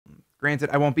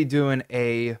Granted, I won't be doing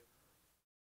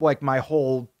like my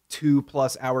whole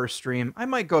 2+ hour stream. I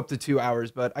might go up to 2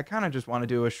 hours, but I kind of just want to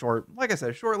do a short, like I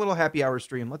said, a short little happy hour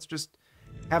stream. Let's just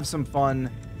have some fun,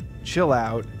 chill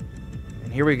out.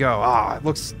 And here we go. It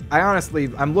looks,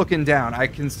 I'm looking down. I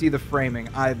can see the framing.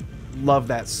 I love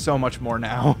that so much more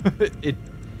now.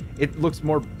 it looks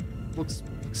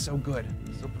so good.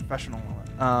 So professional.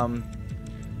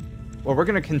 Well, we're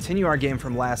going to continue our game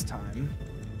from last time.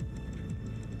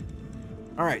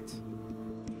 All right.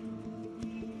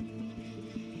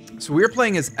 So we're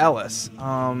playing as Ellis.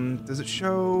 Does it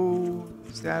show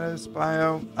status,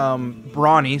 bio?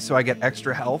 Brawny, so I get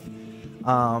extra health.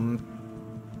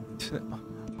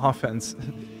 Offense.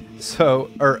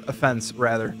 Or offense,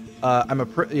 rather. I'm a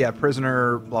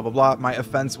prisoner, blah, blah, blah. My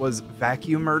offense was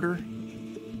vacuum murder.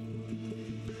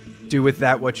 Do with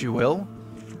that what you will.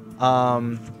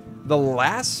 The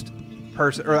last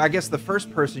person, or I guess the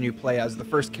first person you play as, the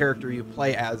first character you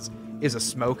play as is a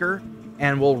smoker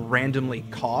and will randomly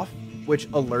cough, which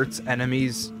alerts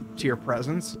enemies to your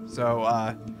presence.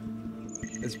 So,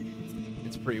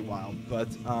 it's pretty wild, but,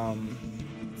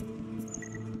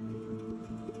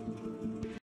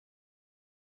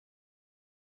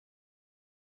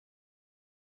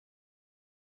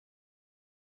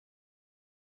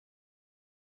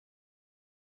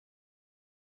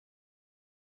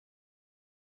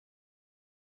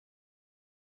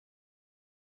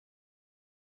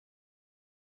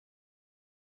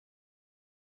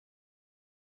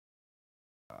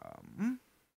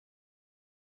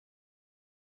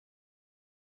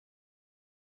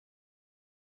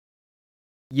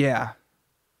 yeah.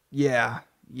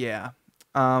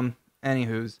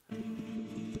 Anywho's.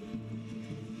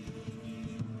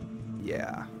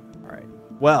 Yeah. Alright.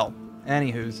 Well,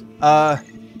 anywho's.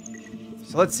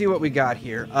 So let's see what we got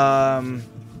here. So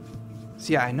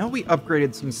yeah, I know we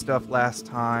upgraded some stuff last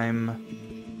time.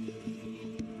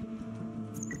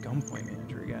 The gunpoint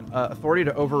manager again. Authority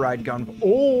to override gun.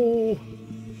 Oh!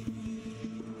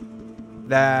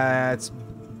 That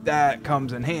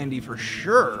comes in handy for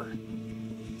sure.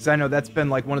 Because I know that's been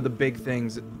like one of the big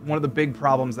things, one of the big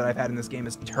problems that I've had in this game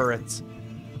is turrets.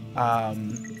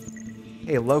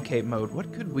 Hey, locate mode.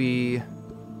 What could we...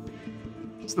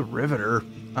 It's the Riveter.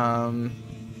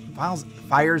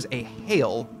 Fires a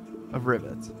hail of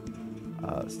rivets.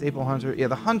 Staple Hunter. Yeah,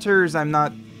 the Hunters I'm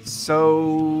not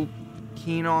so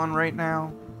keen on right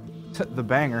now. The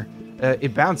Banger.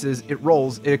 It bounces, it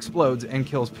rolls, it explodes, and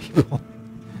kills people.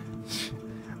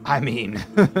 I mean...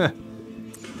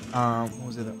 what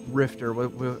was it? Rifter.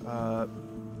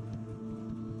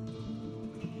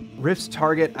 Rifts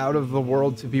target out of the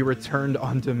world to be returned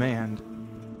on demand.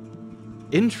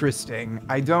 Interesting.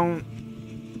 I don't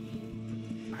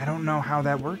know how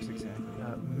that works exactly.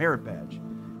 Merit badge.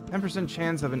 10%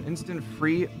 chance of an instant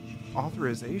free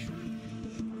authorization.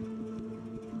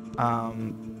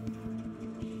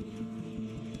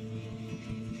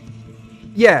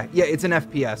 Yeah, it's an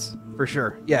FPS for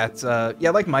sure. Yeah, it's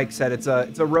like Mike said, it's a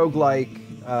roguelike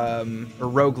or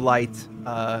roguelite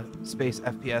space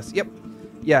FPS. Yep.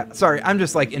 Yeah, sorry, I'm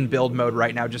just like in build mode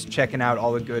right now, just checking out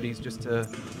all the goodies just to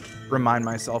remind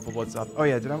myself of what's up. Oh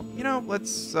yeah,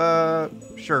 let's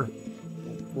sure.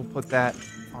 We'll put that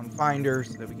on Finder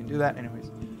so that we can do that.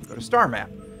 Anyways, go to Star Map.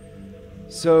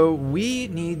 So we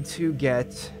need to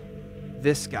get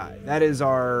this guy. That is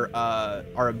our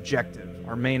objective.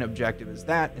 Our main objective is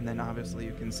that, and then obviously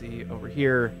you can see over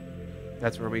here,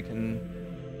 that's where we can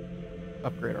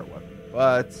upgrade our weapon.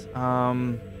 But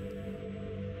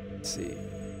let's see.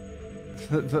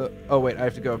 Oh wait, I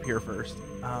have to go up here first.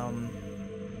 EMP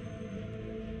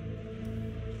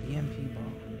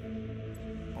bomb.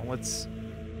 Well, let's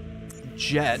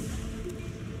jet.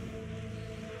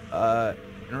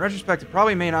 In retrospect, it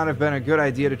probably may not have been a good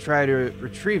idea to try to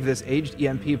retrieve this aged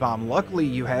EMP bomb. Luckily,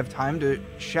 you have time to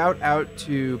shout out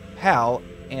to Pal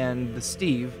and the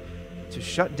Steve to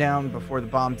shut down before the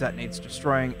bomb detonates,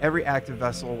 destroying every active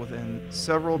vessel within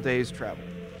several days' travel.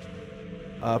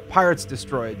 Pirates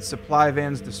destroyed, supply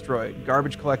vans destroyed,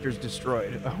 garbage collectors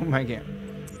destroyed. Oh my god.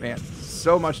 Man,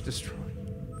 so much destroyed.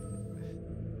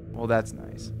 Well, that's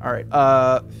nice. All right,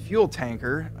 fuel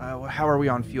tanker. How are we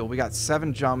on fuel? We got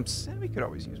 7 jumps, and we could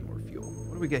always use more fuel.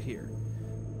 What do we get here?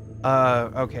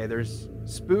 Okay, there's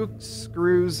spooks,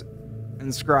 screws,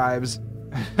 and scribes.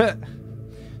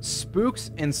 Spooks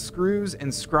and screws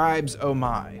and scribes, oh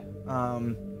my.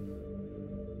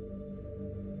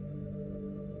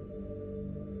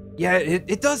 Yeah,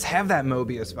 it does have that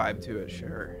Mobius vibe to it,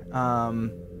 sure.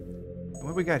 What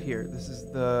do we got here? This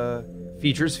is the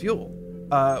features fuel.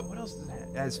 What else does it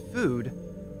have? As food,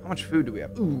 how much food do we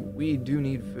have? Ooh, we do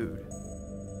need food.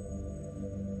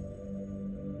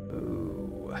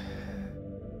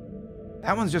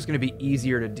 That one's just going to be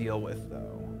easier to deal with,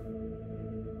 though.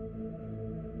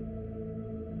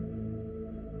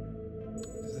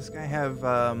 Does this guy have,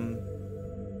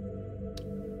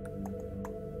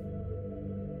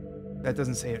 that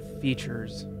doesn't say it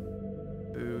features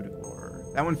food or...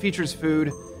 That one features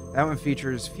food. That one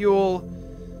features fuel.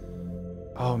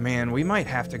 Oh, man, we might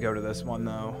have to go to this one,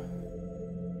 though.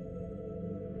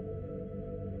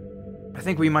 I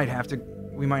think we might have to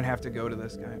go to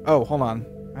this guy. Oh, hold on.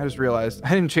 I just realized I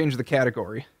didn't change the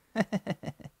category.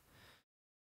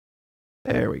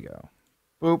 There we go.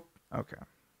 Boop. Okay.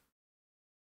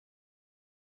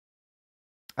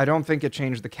 I don't think it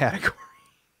changed the category.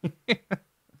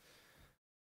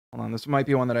 Hold on. This might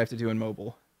be one that I have to do in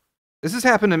mobile. This has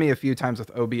happened to me a few times with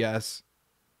OBS.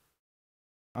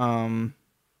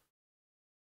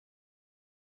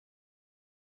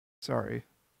 Sorry.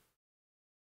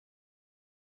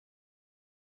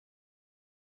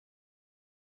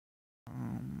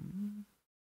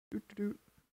 Doot, doot, doot.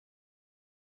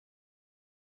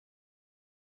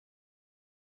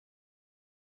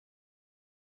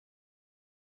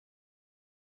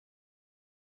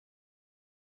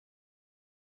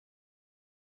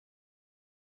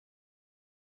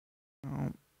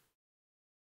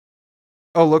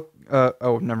 Oh, look.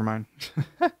 Oh, never mind.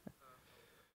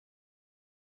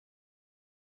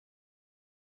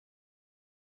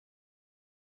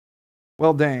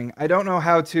 Well, dang. I don't know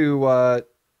how to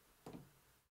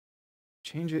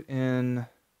change it in...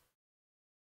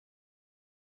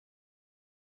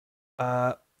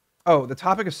 Oh, the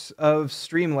topic of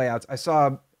stream layouts. I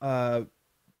saw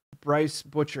Bryce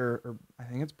Butcher, or I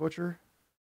think it's Butcher.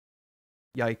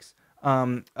 Yikes.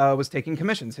 Was taking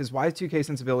commissions. His Y2K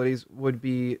sensibilities would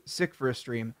be sick for a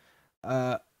stream.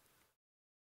 I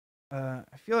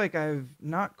feel like I've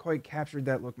not quite captured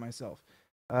that look myself.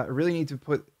 I really need to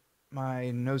put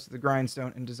my nose to the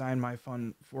grindstone and design my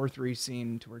fun 4-3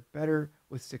 scene to work better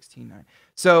with 16:9.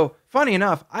 So, funny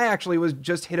enough, I actually was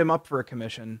just hit him up for a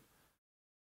commission.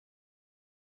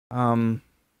 Okay,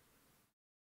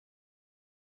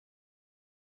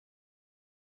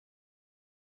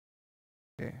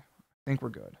 I think we're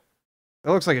good. It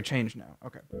looks like a change now.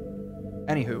 Okay.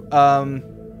 Anywho,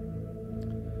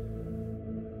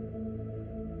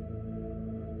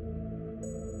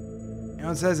 you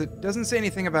know, it says it doesn't say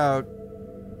anything about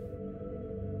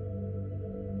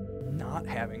not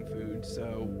having food,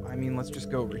 so I mean, let's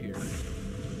just go over here.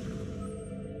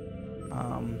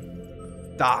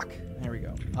 Dock. There we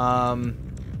go.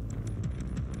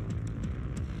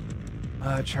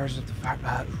 Charged up to fire.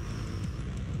 I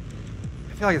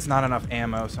feel like it's not enough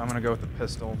ammo, so I'm gonna go with the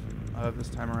pistol this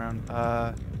time around.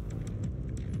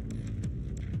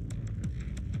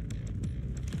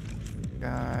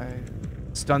 Guy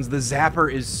stuns. The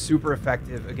zapper is super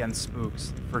effective against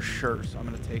spooks for sure, so I'm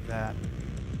gonna take that.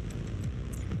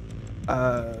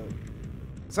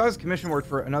 So I was commission work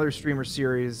for another streamer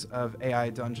series of AI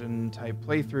dungeon type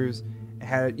playthroughs. It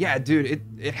had, yeah, dude,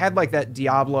 it had like that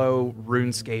Diablo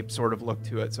RuneScape sort of look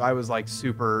to it, so I was like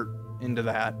super into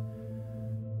that.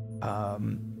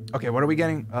 Okay, what are we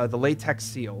getting? The latex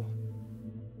seal,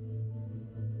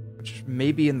 which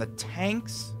may be in the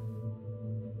tanks.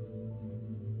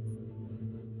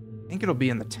 I think it'll be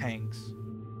in the tanks.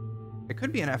 It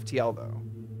could be an FTL though.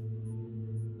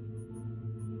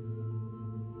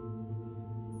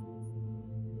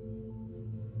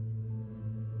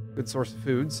 Good source of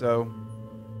food, so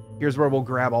here's where we'll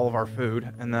grab all of our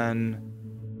food, and then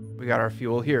we got our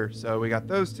fuel here. So we got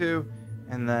those two,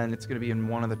 and then it's going to be in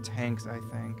one of the tanks, I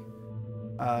think.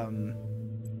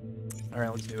 All right,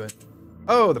 let's do it.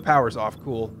 Oh, the power's off.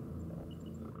 Cool.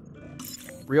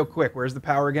 Real quick, where's the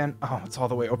power again? Oh, it's all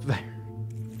the way up there.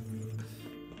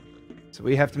 So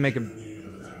we have to make a...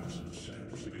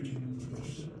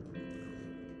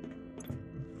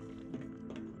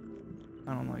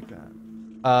 I don't like that.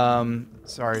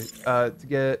 Sorry. To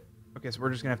get... Okay, so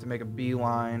we're just gonna have to make a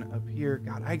beeline up here.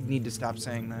 God, I need to stop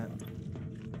saying that.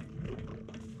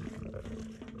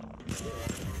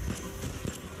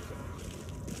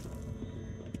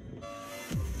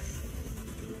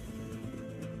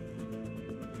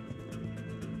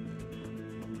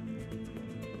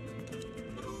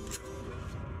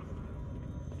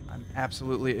 I'm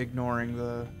absolutely ignoring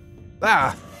the...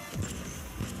 Ah!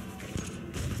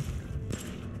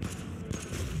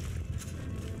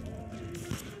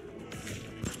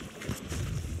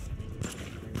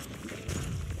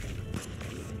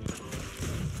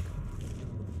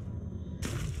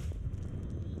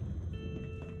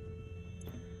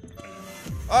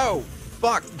 Oh,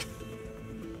 fuck!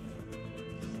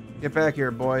 Get back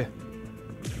here, boy.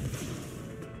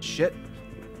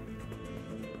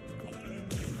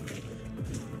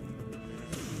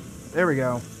 There we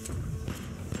go.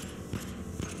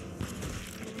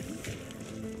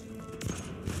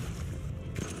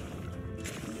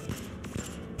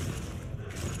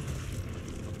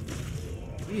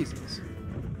 Jesus.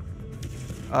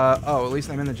 Oh, at least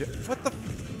I'm in the what the?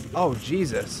 Oh,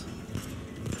 Jesus.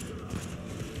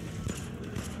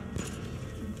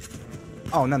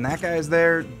 Oh, and then that guy's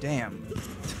there? Damn.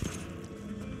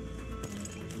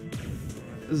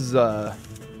 This is, I'll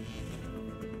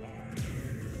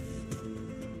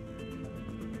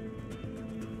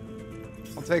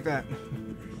take that.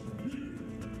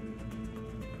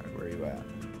 Alright, where are you at?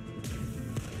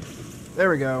 There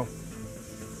we go.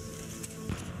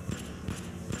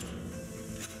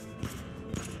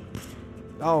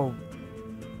 Oh.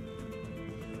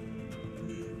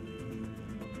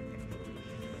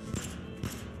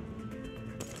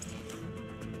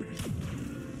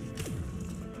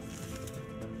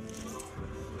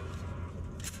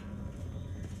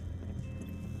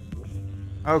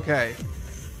 Okay.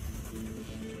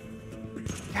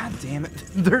 God damn it.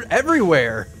 They're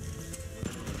everywhere.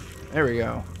 There we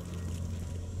go.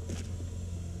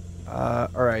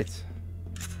 Alright.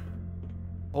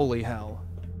 Holy hell.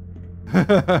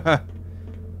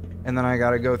 And then I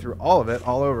gotta go through all of it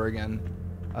all over again.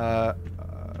 Oh,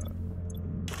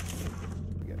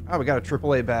 we got a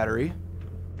AAA battery.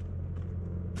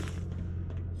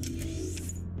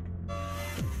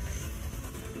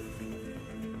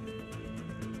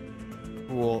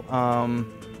 Cool.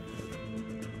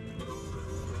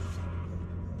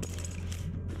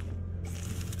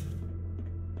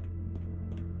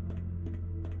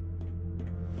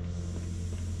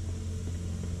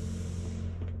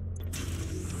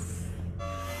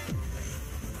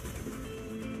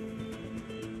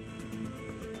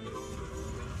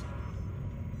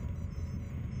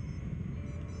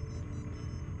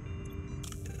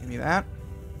 Give me that.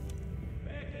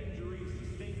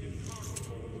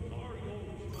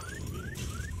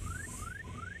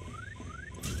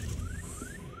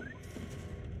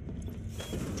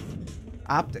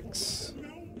 Optics.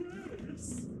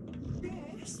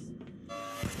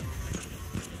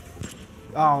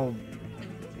 Oh.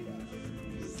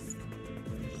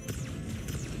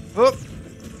 Oop.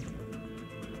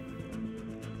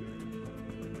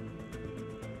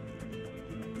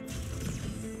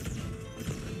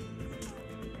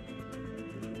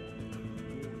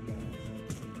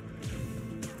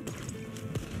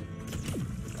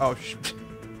 Oh, shit.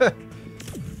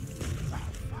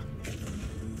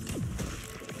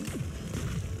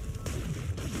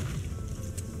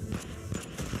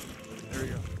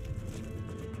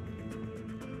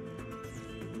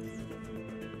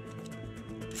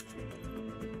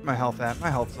 My health at?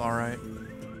 My health's alright.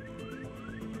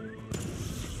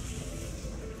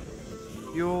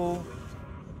 Fuel.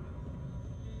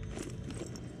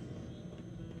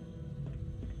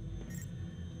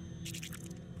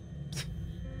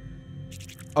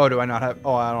 Oh, do I not have...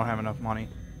 Oh, I don't have enough money.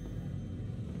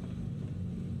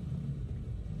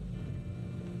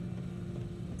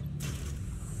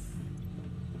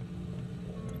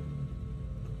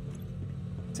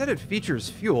 It said it features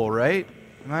fuel, right?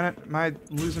 Am I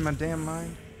losing my damn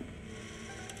mind?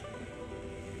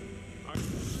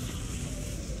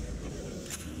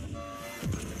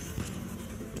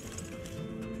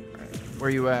 Right, where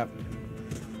you at?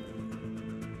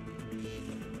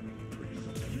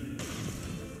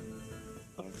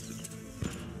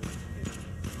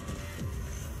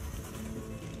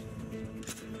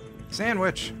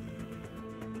 Sandwich.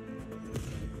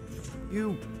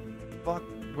 You fuck.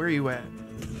 Where are you at?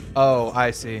 Oh,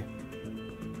 I see.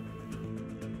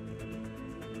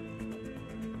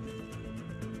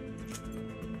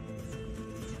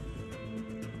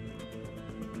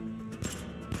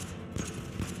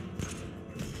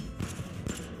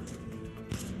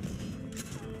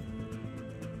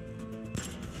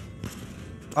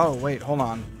 Oh, wait, hold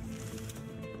on.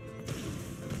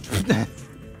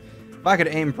 If I could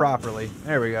aim properly.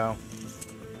 There we go.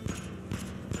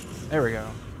 There we go.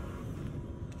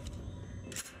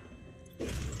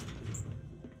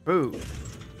 Food.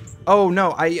 Oh,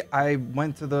 no, I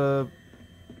went to the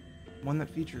one that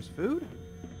features food?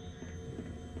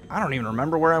 I don't even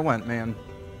remember where I went, man.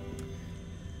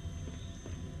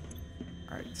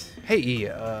 Alright. Hey,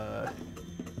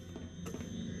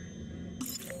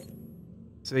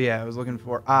 So yeah, I was looking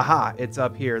for... Aha! It's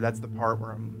up here. That's the part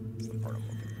where I'm... That's the part I'm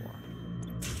looking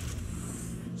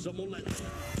for. Someone let...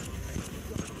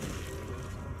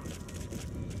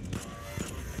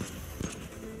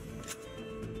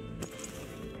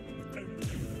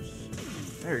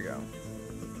 There you go.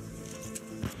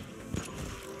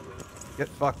 Get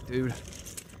fucked, dude.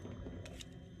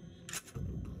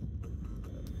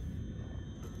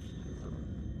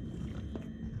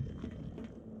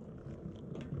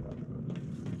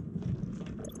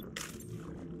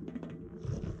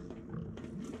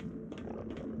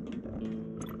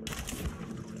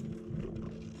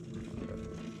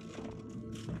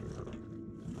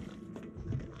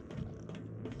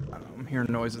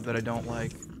 hearing noises that I don't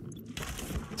like.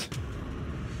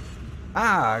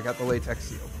 Ah, I got the latex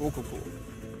seal. Cool, cool, cool.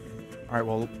 All right,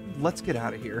 well, let's get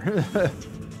out of here.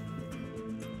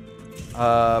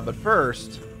 But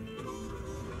first...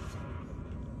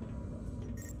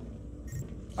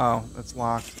 Oh, that's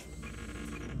locked.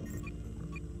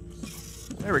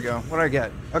 There we go. What did I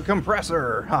get? A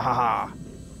compressor! Ha ha ha!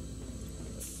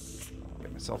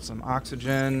 Get myself some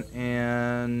oxygen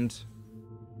and...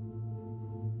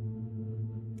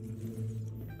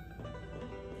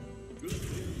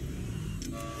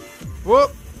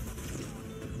 Whoop!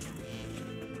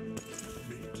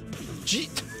 Gee!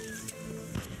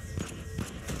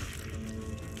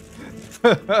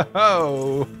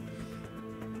 Oh!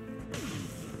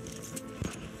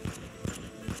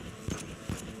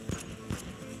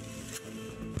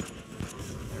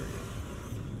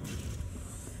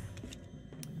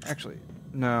 Actually,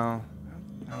 no.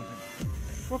 I don't think.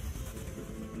 Whoop.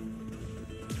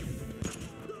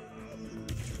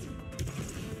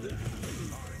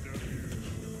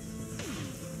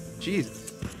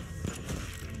 Jesus.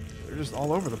 They're just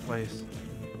all over the place.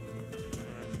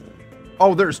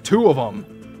 Oh, there's two of them.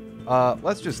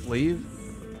 Let's just leave.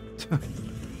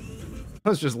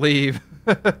 Let's just leave.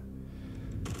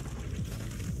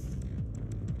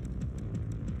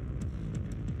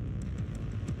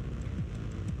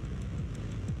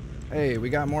 Hey, we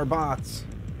got more bots.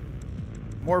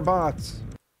 More bots.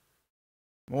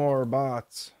 More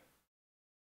bots.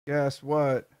 Guess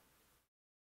what?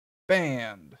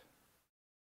 Banned.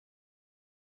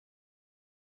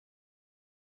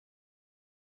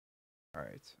 All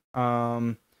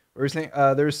right. We're saying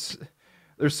there's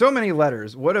so many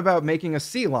letters. What about making a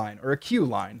C line or a Q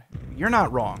line? You're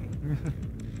not wrong.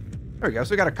 There we go.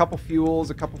 So we got a couple fuels,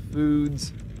 a couple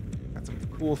foods, got some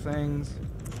cool things.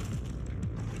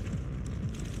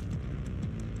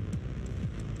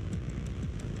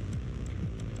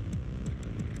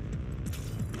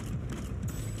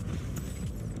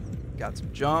 Got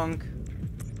some junk.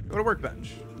 Go to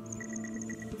workbench.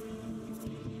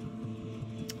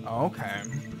 Okay.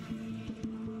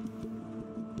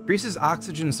 Increases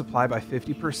oxygen supply by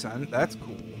 50%. That's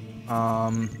cool.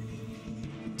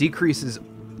 Decreases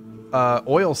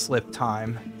oil slip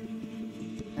time.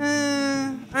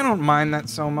 I don't mind that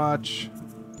so much.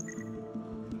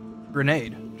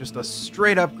 Grenade. Just a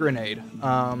straight up grenade.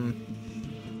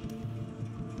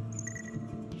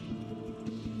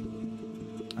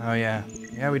 Oh, yeah.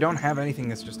 Yeah, we don't have anything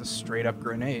that's just a straight-up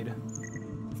grenade.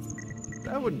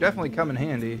 That would definitely come in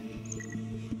handy.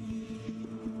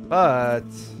 But...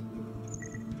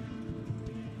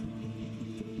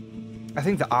 I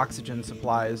think the oxygen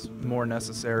supply is more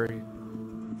necessary,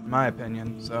 in my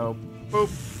opinion. So, boop.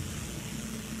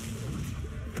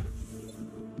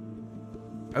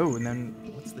 Oh, and then,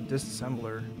 what's the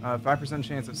disassembler? 5%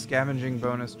 chance of scavenging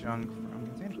bonus junk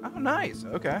from containers. Oh, nice.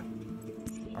 Okay.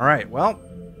 All right, well...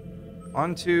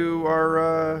 On to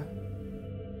our,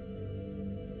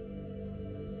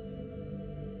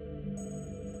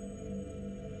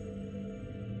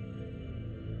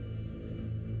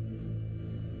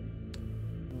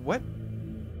 What?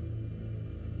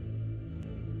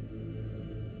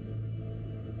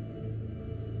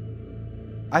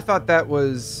 I thought that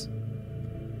was...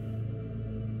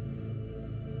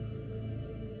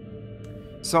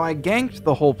 So I ganked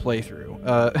the whole playthrough.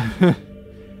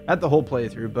 Not the whole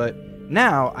playthrough, but...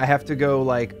 Now I have to go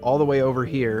like all the way over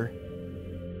here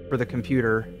for the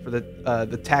computer, for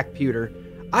the TAC-puter.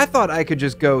 I thought I could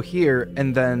just go here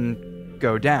and then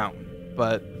go down,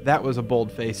 but that was a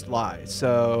bold-faced lie.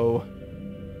 So,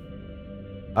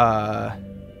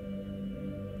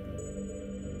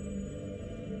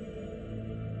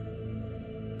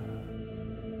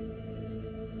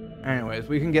 anyways,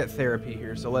 we can get therapy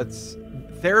here. So let's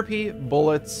therapy,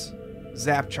 bullets,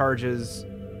 zap charges.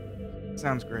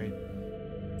 Sounds great.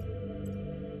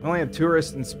 We only have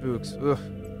tourists and spooks. Ugh.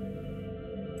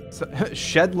 So,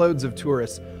 shed loads of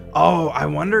tourists. Oh, I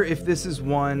wonder if this is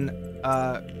one...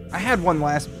 I had one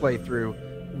last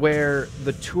playthrough where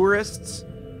the tourists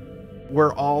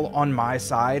were all on my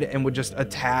side and would just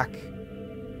attack...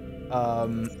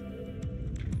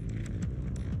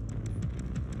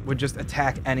 would just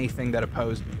attack anything that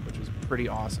opposed me, which was pretty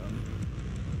awesome.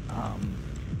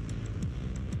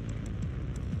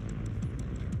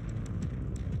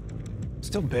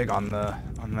 Still big on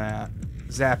that.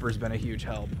 Zapper's been a huge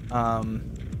help.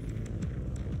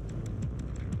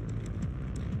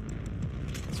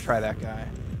 Let's try that guy.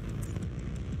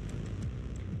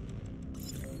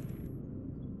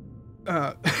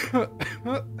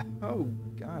 Oh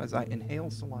god, as I inhale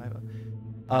saliva.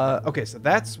 Okay, so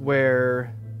that's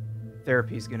where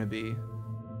therapy's gonna be.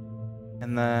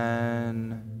 And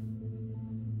then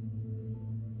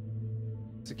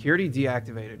security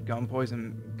deactivated. Gun points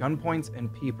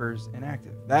and peepers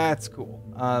inactive. That's cool.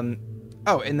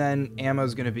 Oh, and then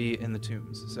ammo's gonna be in the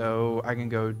tombs. So I can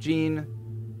go Gene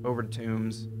over to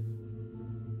tombs.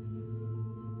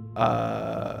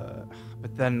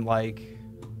 But then like,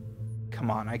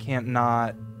 come on, I can't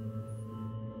not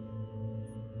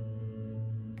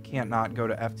go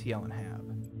to FTL and Hab.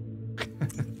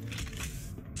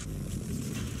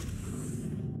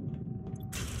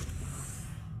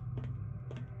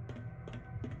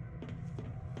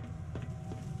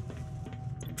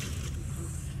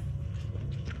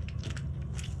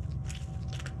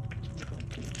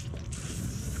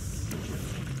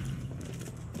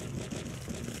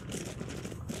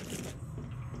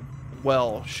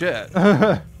 Well, shit.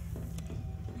 There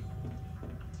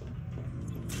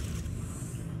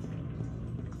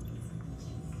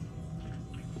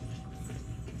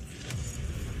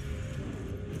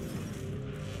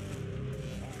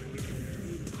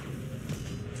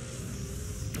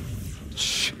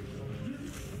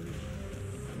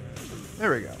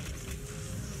we go.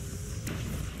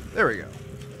 There we go.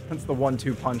 That's the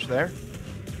 1-2 punch there.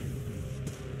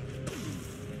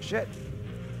 Shit.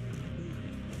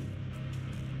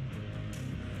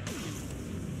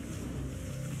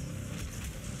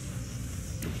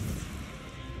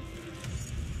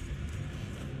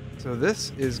 So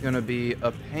this is going to be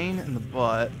a pain in the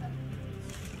butt.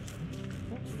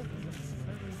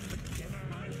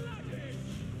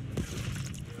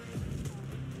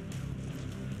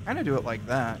 Kind of do it like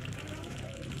that.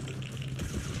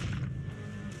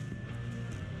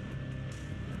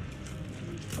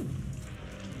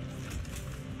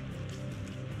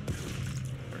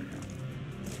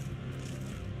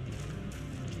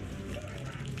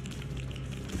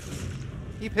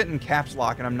 Keep hitting caps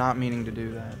lock, and I'm not meaning to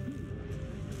do that.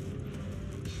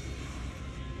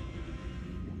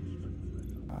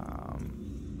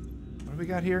 What do we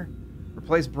got here?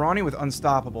 Replace Brawny with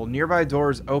Unstoppable. Nearby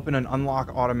doors open and unlock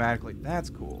automatically. That's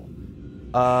cool.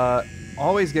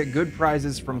 Always get good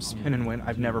prizes from Spin and Win.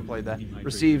 I've never played that.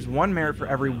 Receives 1 merit for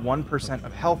every 1%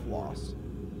 of health lost.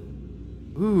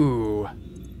 Ooh.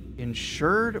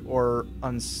 Insured or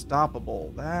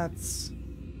Unstoppable? That's...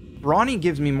 Brawny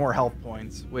gives me more health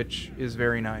points, which is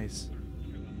very nice.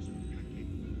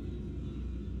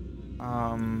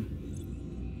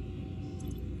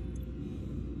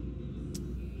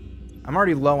 I'm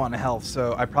already low on health,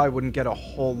 so I probably wouldn't get a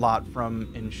whole lot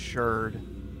from Insured. Do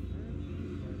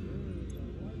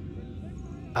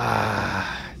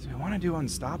we want to do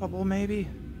Unstoppable, maybe?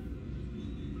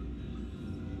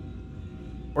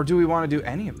 Or do we want to do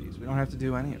any of these? We don't have to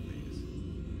do any of these.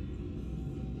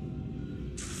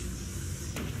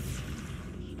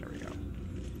 There we go.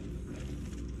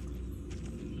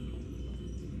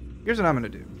 Here's what I'm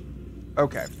going to do.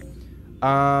 Okay.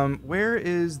 Where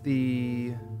is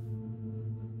the...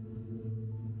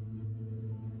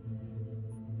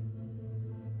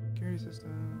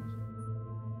 systems.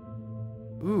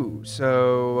 Ooh,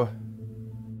 so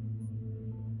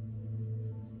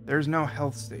there's no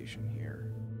health station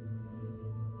here.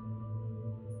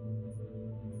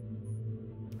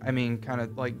 I mean, kind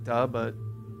of like duh, but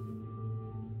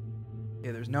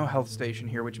yeah, there's no health station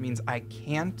here, which means I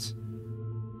can't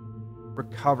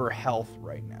recover health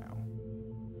right now.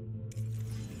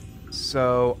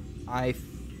 So I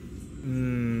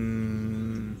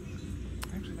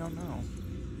actually don't know.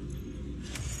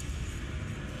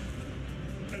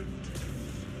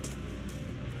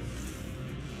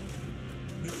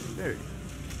 There you go.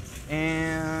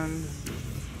 And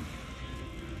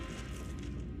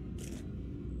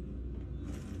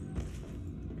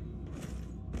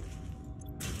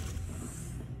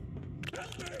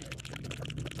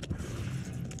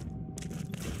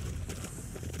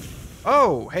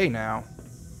oh, hey now.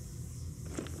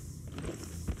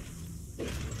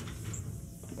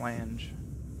 Flange.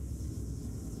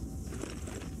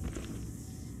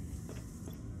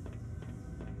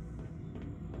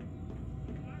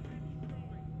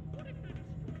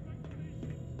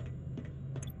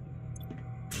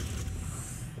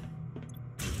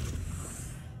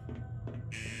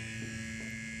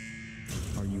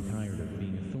 Are you tired of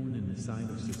being a thorn in the side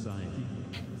of society?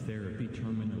 Therapy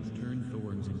terminals turn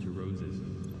thorns into roses.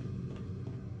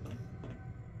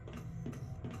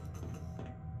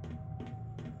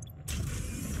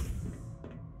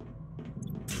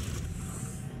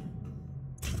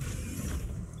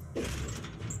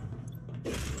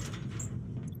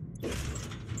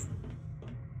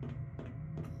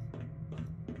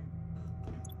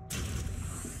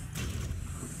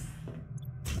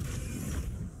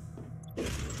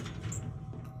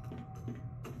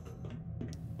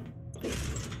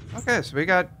 Okay, so we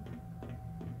got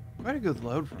quite a good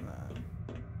load from that.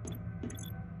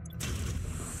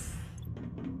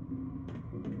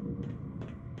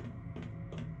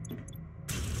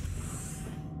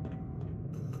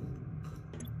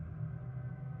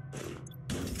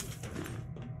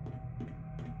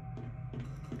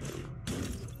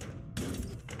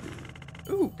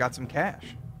 Ooh, got some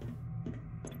cash.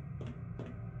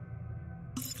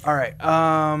 All right,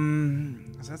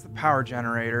 so that's the power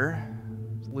generator.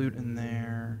 There's loot in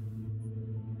there.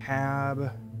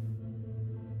 Cab.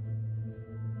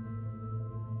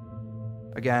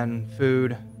 Again,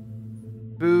 food.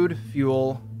 Food,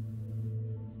 fuel.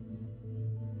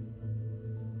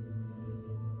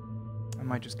 That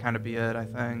might just kind of be it, I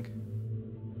think.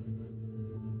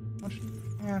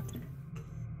 Yeah.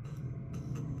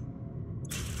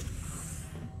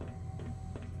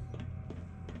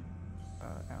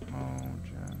 Ammo,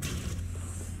 gen.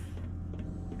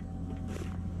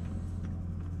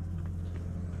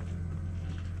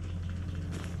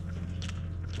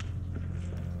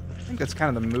 I think that's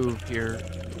kind of the move here.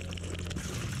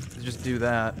 To just do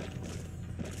that.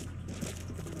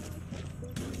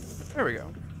 There we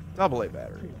go. AA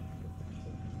battery.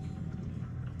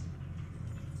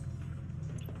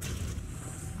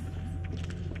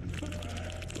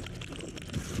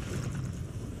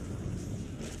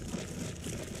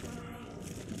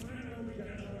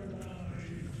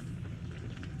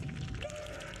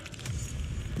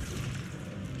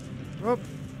 Whoop.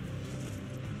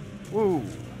 Whoa.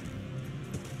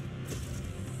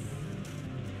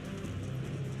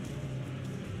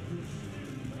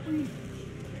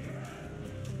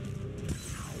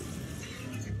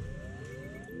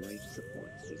 Life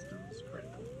support systems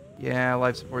critical. Yeah,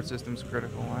 life support system's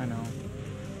critical, I know.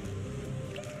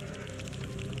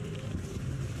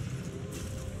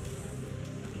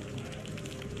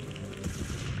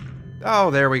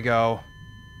 Oh, there we go.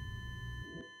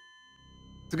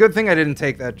 It's a good thing I didn't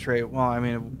take that trait. Well, I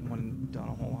mean, it wouldn't have done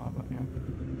a whole lot, but yeah.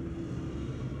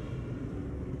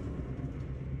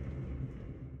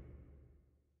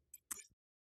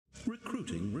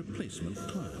 Recruiting replacement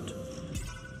client.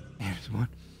 There's one.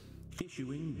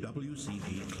 Issuing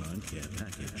WCG client care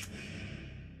package.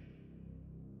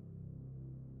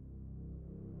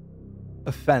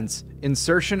 Offense.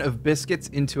 Insertion of biscuits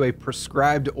into a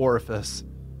prescribed orifice.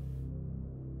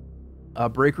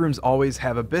 Break rooms always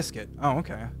have a biscuit. Oh,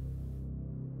 okay.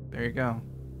 There you go.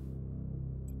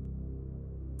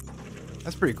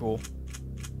 That's pretty cool.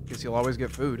 Guess you'll always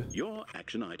get food. Your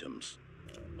action items.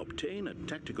 Obtain a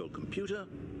tactical computer,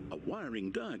 a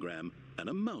wiring diagram, and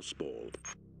a mouse ball.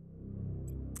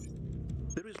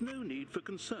 There is no need for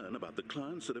concern about the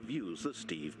clients that have used the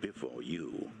Steve before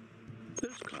you.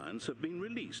 Those clients have been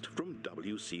released from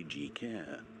WCG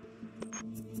Care.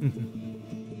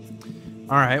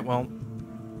 All right, well,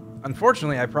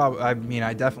 unfortunately, I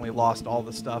definitely lost all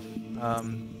the stuff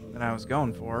that I was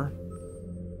going for.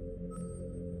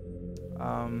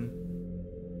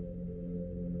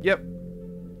 Yep.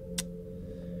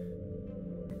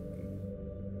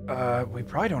 We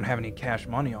probably don't have any cash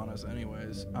money on us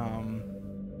anyways.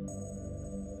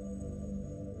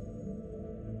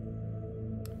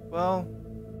 Well,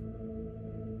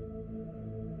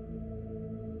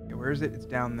 okay, where is it? It's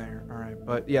down there. All right,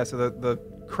 but yeah, so the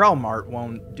Krell Mart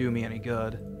won't do me any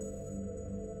good.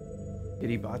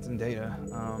 Giddy bots and data.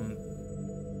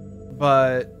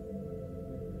 But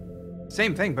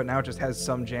same thing, but now it just has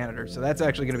some janitor. So that's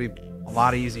actually going to be a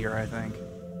lot easier, I think,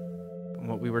 than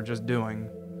what we were just doing.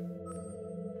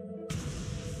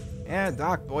 Yeah,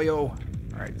 Doc, boyo.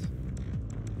 All right.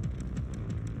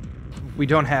 We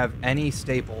don't have any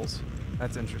staples.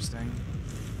 That's interesting.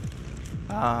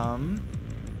 I'll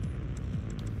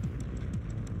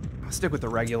stick with the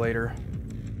regulator.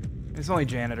 It's only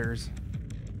janitors.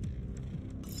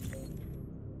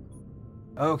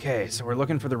 Okay, so we're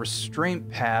looking for the restraint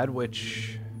pad,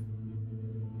 which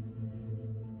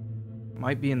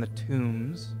might be in the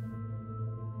tombs.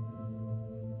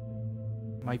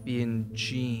 Might be in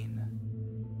Gene.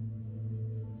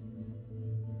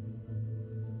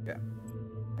 Yeah.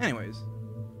 Anyways.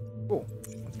 Cool.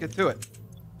 Let's get to it.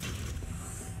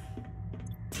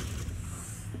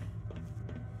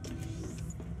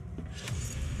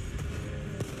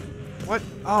 What?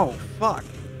 Oh, fuck.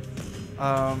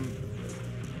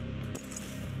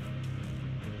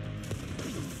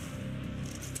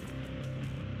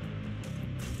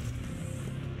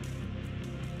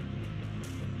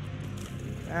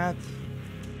 That.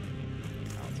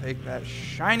 I'll take that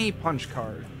shiny punch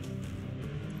card.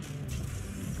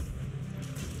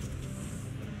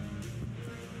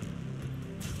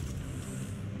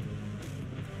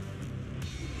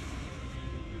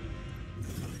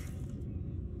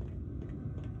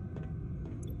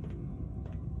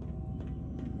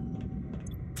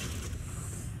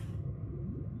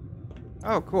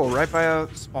 Oh, cool. Right by a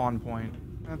spawn point.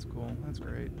 That's cool. That's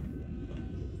great.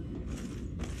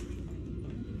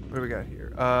 What do we got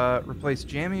here? Replace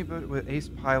Jammy, but with Ace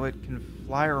Pilot can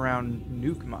fly around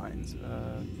nuke mines.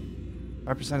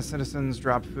 5% of citizens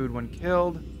drop food when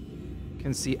killed.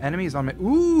 Can see enemies on me.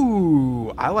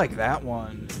 Ooh, I like that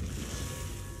one.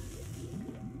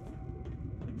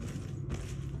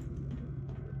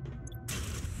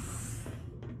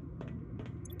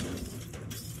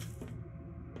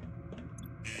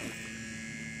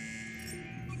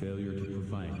 Failure to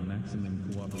provide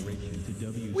maximum cooperation to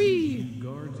WCG Whee!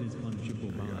 guards is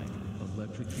punishable by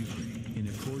electrocution in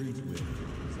accordance with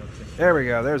subsection. There we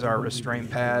go. There's our restraint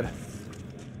pad.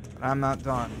 But I'm not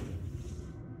done.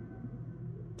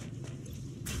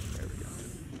 There we go.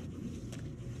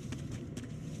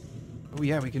 Oh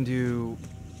yeah, we can do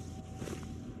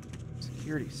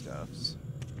security stuffs.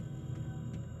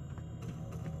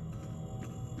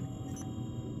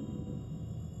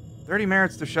 $30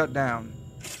 merits to shut down.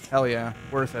 Hell yeah,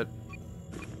 worth it.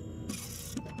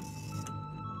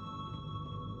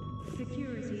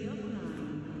 Security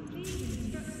offline. Please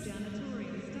instruct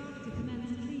janitorial staff to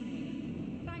commence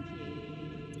cleaning. Thank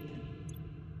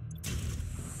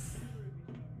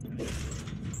you.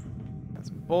 Got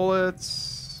some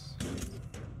bullets.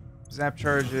 Zap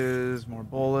charges, more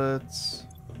bullets.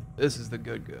 This is the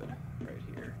good right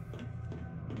here.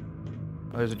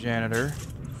 Oh, there's a janitor.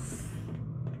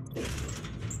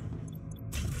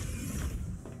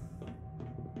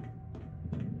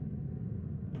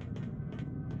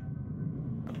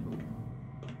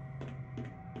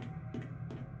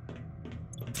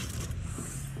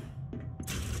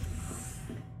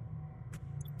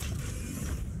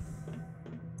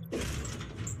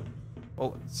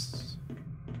 Bullets.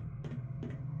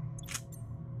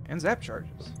 And zap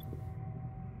charges.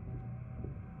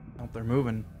 Oh, they're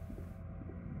moving.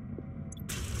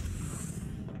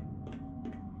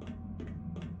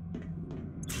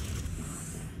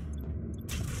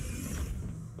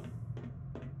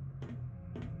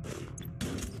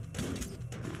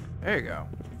 There you go.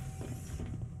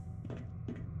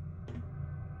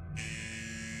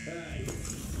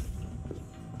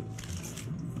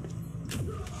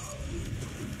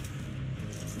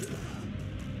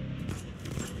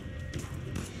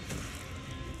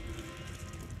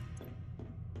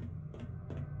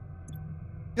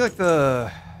 I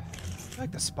feel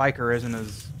like the spiker isn't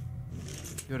as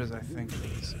good as I think it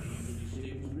is.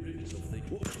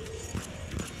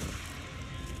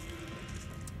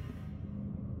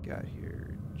 Got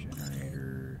here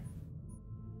generator.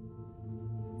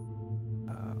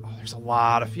 Oh, there's a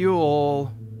lot of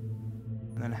fuel,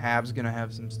 and then Hab's gonna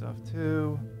have some stuff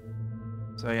too.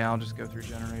 So yeah, I'll just go through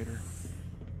generator.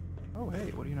 Oh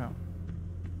hey, what do you know?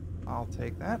 I'll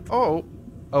take that. Oh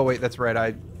wait, that's right.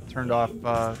 I turned off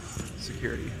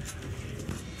security.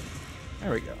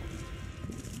 There we go.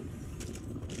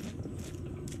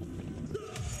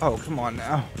 Oh, come on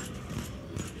now.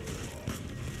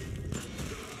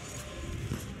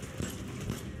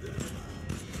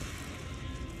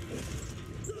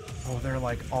 Oh, they're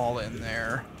like all in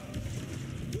there.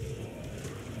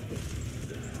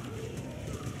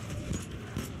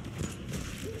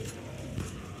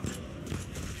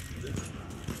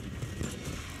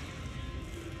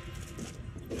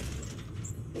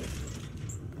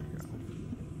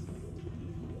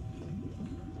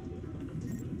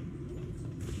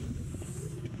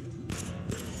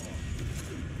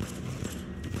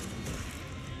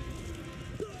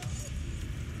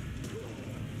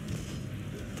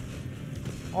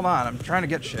 Hold on, I'm trying to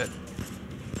get shit.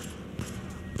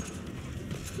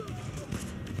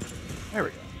 There we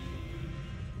go.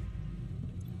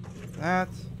 That.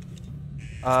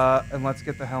 And let's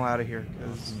get the hell out of here,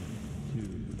 because...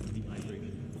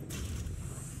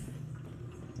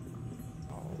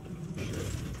 Oh, shit.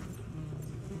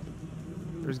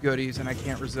 There's goodies, and I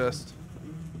can't resist.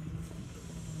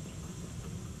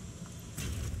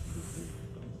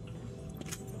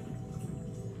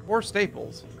 Or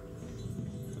staples.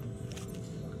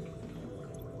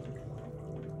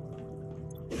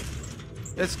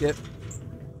 Biscuit.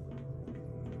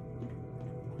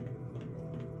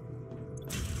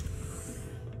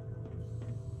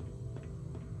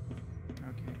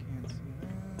 Okay, can't see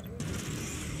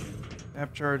that.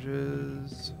 App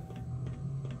charges.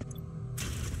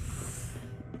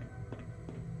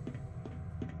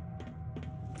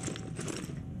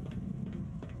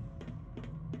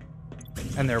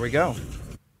 And there we go.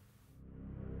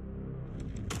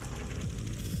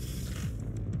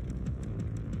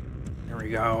 There we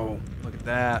go. Look at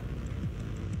that.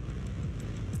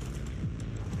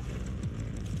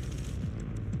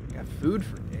 Got food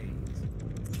for days.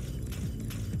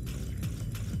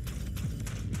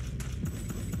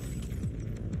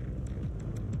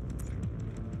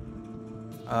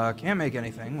 Can't make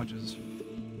anything, which is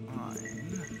fine.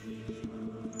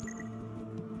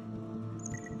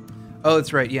 Oh,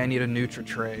 that's right. Yeah, I need a Nutra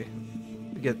tray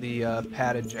to get the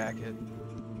padded jacket.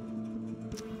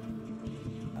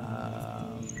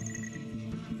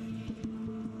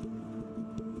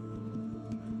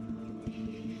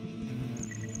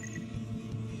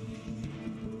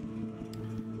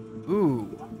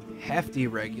 Ooh, hefty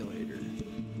regulator.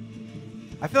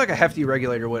 I feel like a hefty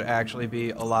regulator would actually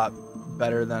be a lot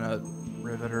better than a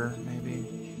riveter, maybe.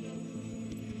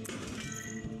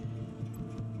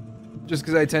 Just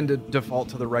because I tend to default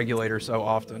to the regulator so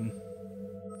often.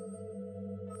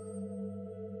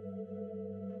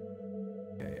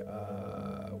 Okay,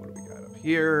 what do we got up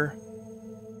here?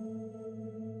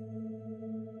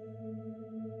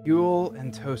 Fuel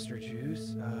and toaster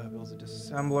juice. Builds a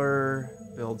disassembler.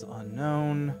 Builds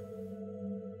unknown.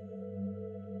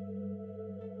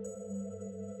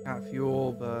 Not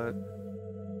fuel, but...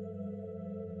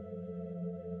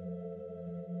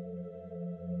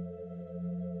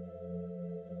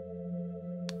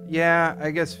 yeah,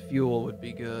 I guess fuel would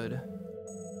be good.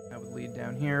 That would lead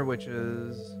down here, which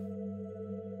is...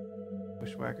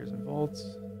 bushwhackers and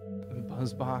bolts. And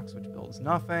buzzbox, which builds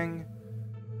nothing.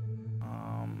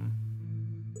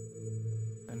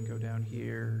 Then go down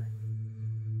here.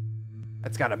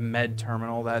 That's got a med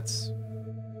terminal. That's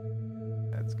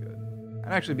good.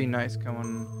 That'd actually be nice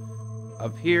coming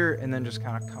up here and then just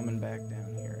kind of coming back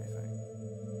down here, I think.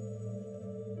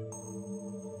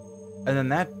 And then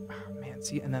that, oh man,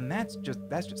 see, and then that's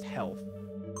just health.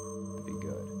 That'd be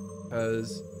good.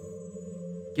 Because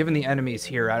given the enemies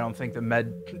here, I don't think the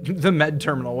med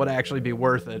terminal would actually be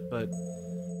worth it, but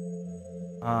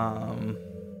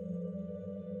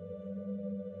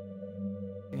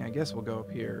yeah, I guess we'll go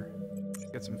up here.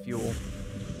 Get some fuel.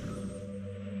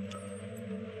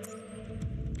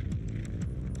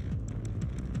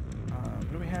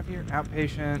 What do we have here?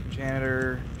 Outpatient,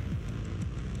 janitor.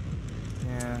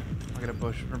 Yeah, I'll get a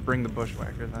bush, or bring the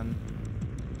bushwhacker then.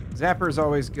 Zapper is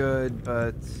always good,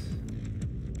 but...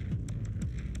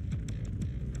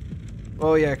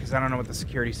 well, yeah, because I don't know what the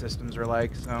security systems are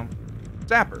like, so...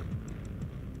 Zapper.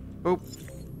 Boop.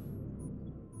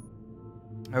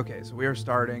 Okay, so we are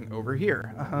starting over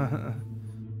here.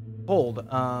 Hold.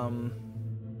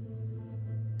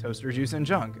 Toaster juice and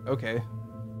junk. Okay.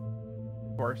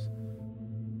 Of course.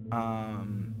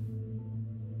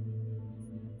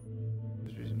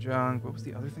 Toaster juice and junk. What was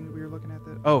the other thing that we were looking at?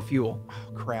 Oh, fuel.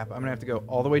 Oh, crap. I'm gonna have to go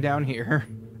all the way down here.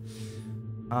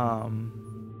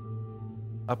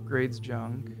 Upgrades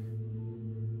junk.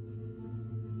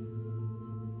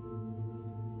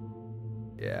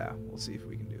 Yeah, we'll see if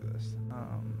we can do this.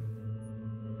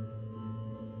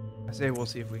 I say we'll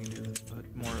see if we can do this, but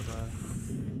more of a...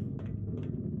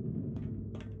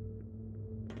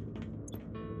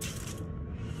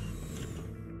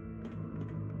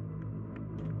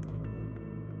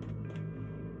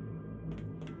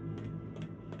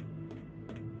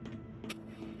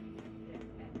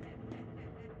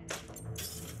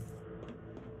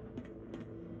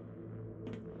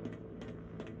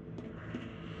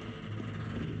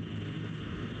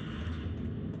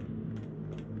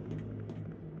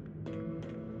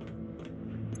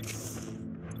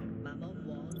 My mum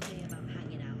warned me about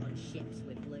hanging out on ships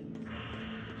with losers.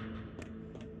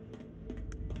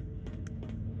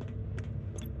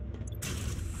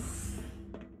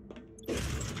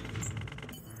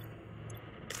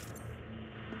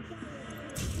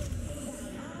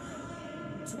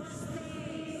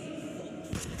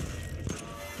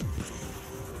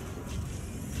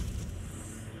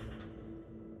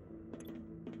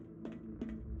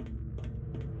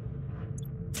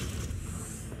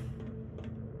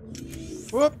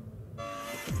 Whoop!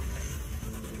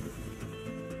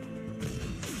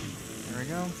 There we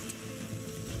go.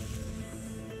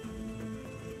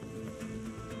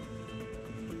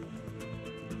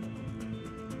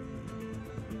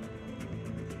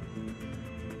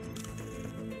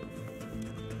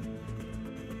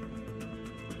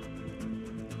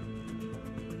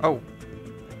 Oh,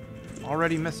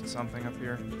 already missed something up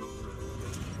here.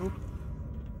 Oop.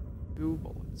 2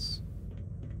 bullets.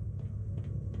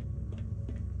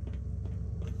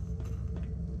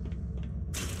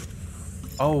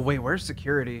 Oh, wait, where's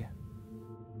security?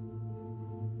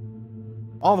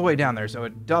 All the way down there, so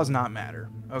it does not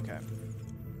matter. Okay.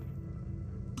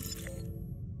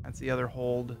 That's the other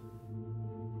hold.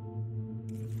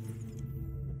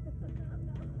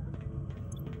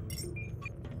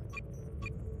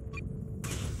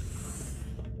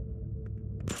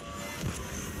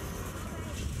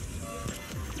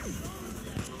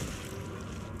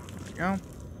 There we go.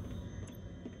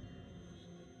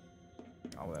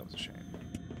 Oh, that was a shame.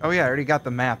 Oh yeah, I already got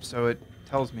the map, so it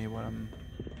tells me what I'm...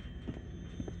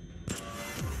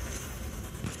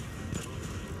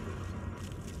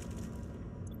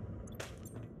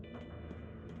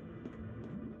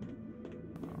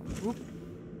 Oop.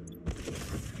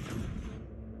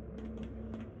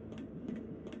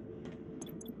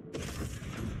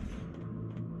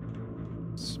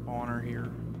 Spawner here.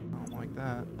 I don't like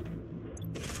that.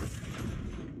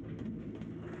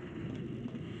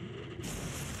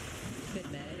 Good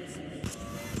medicine.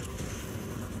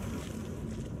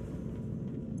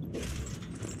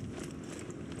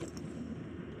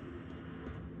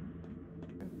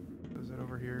 Is it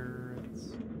over here? It's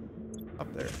up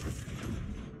there.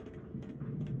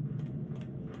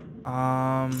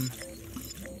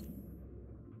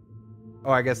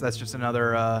 Oh, I guess that's just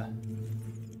another, Okay,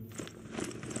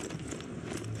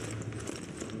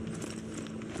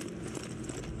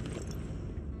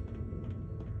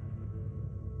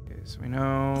 so we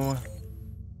know...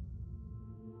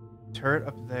 Turret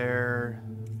up there.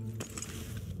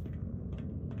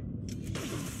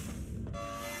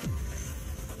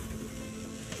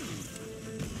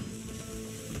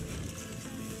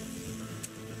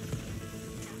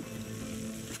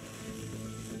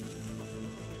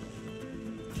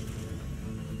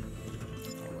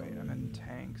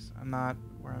 I'm not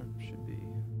where I should be.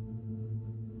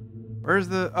 Where's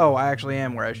the... Oh, I actually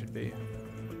am where I should be.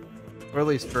 Or at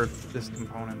least for this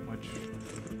component, which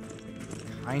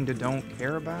I kinda don't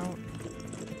care about.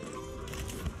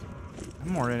 I'm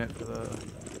more in it for the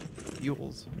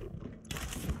fuels.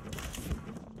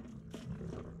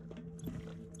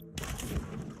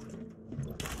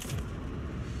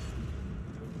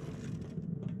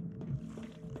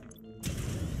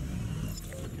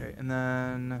 Okay, and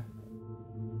then...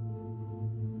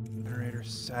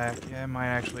 Sack. Yeah, it might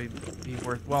actually be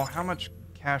worth... Well, how much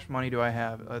cash money do I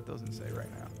have? It doesn't say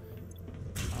right now.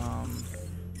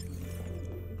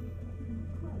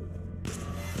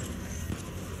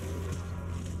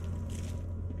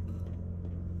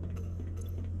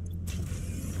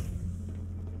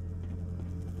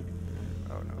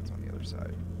 Oh, no, it's on the other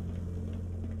side.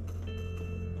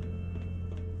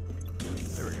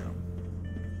 There we go.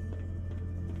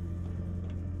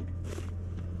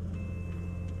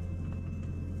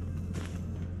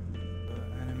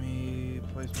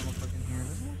 Place one look in here.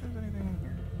 Doesn't look like there's anything in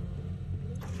here.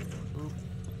 Boop.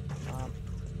 Pop.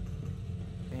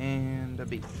 And a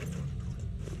beat.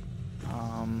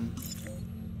 I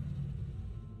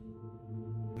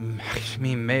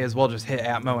mean, may as well just hit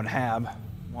Atmo and Hab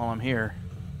while I'm here.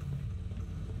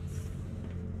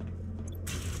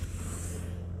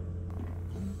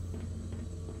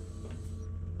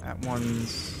 That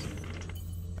one's...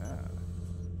 I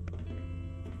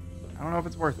don't know if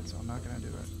it's worth it, so I'm not gonna do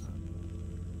it.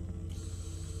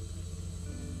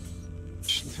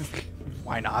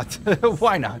 Why not?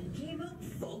 Why not? Give up,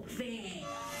 folksy.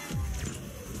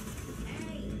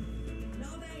 Hey,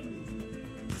 Robin.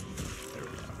 There we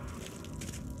go.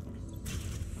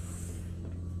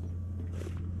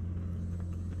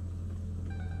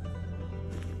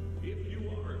 If you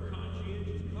are a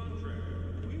conscientious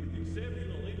contractor with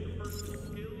exceptional interpersonal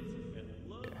skills and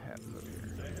love Yeah, Hab's over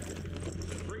here.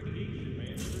 the radiation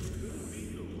manager could be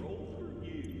the role for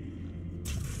you.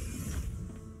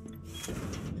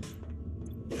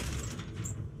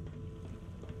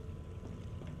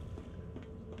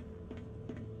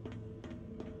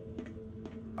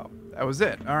 Oh, that was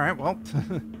it. All right, well.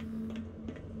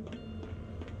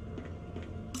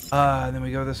 Then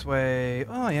we go this way.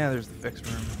 Oh, yeah, there's the fixed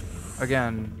room.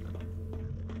 Again,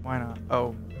 why not?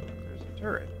 Oh, there's a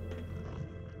turret.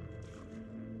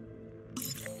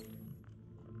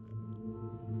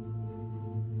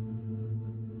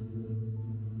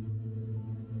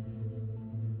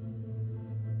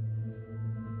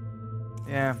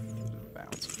 Yeah,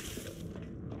 bounce.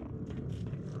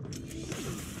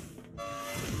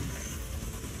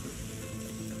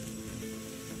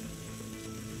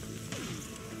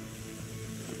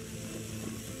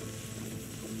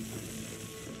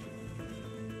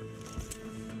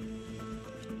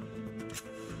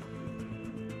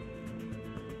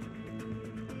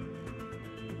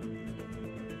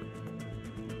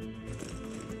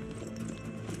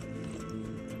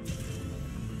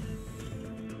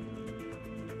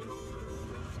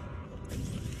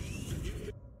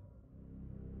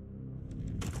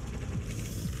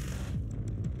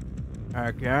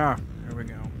 Heck yeah, there we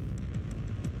go.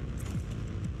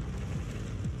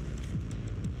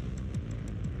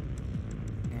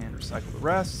 And recycle the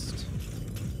rest.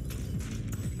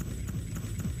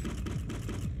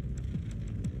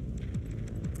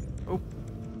 Oh.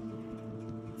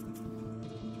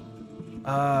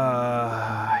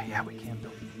 Yeah, we can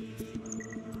build.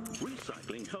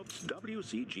 Recycling helps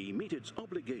WCG meet its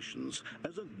obligations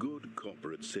as a good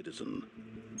corporate citizen.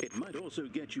 It might also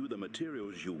get you the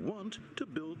materials you want to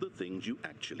build the things you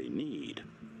actually need.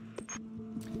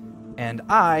 And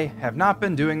I have not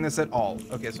been doing this at all.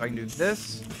 Okay, so I can do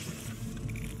this.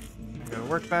 I go to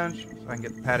workbench, so I can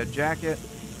get the padded jacket.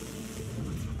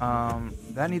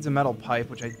 That needs a metal pipe,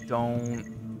 which I don't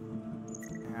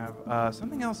have.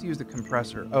 Something else used a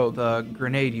compressor. Oh, the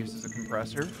grenade uses a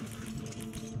compressor.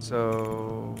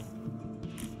 So...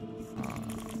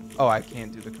 oh, I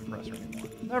can't do the compressor anymore.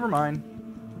 Never mind.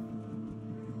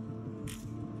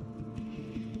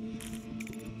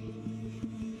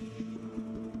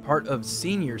 Part of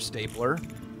senior stapler.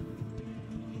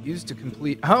 Used to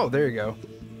complete... Oh, there you go.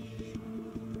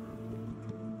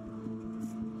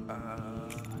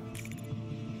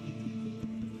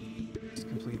 Just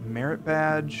complete merit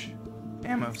badge.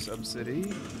 Ammo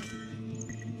subsidy.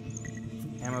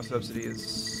 Ammo subsidy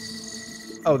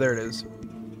is... Oh, there it is.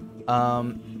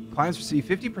 Clients receive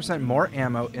 50% more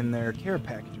ammo in their care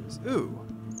packages. Ooh,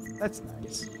 that's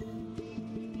nice.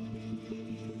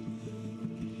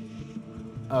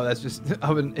 Oh, that's just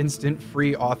of an instant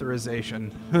free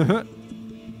authorization.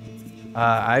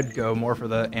 I'd go more for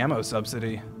the ammo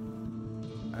subsidy.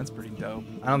 That's pretty dope.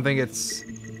 I don't think it's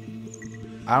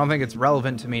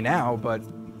relevant to me now, but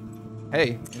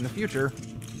hey, in the future.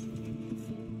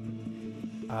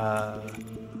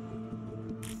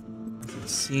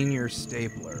 Senior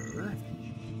stapler.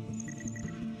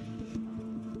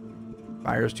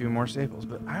 Fires 2 more staples,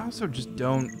 but I also just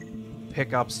don't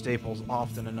pick up staples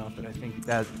often enough that I think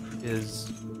that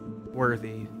is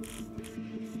worthy.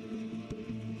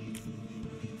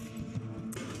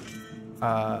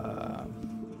 Yeah,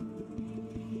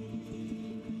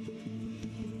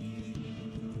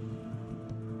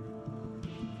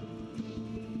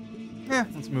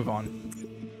 let's move on.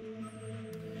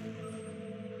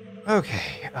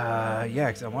 Okay, yeah,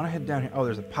 because I want to head down here. Oh,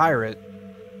 there's a pirate.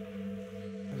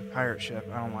 There's a pirate ship.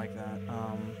 I don't like that.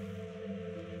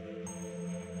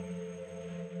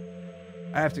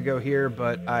 I have to go here,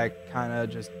 but I kind of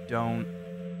just don't.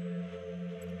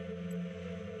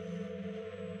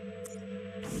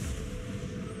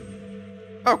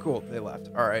 Oh, cool. They left.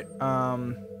 All right.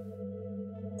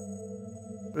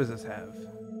 What does this have?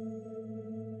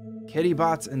 Kitty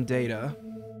bots and data.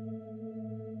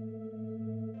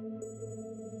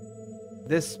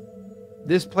 This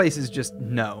place is just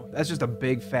no. That's just a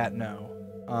big fat no.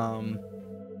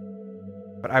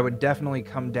 But I would definitely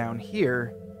come down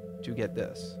here to get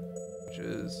this, which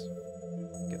is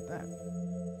get that.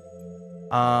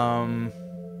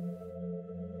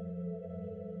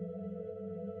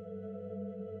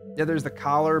 Yeah, there's the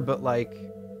collar, but like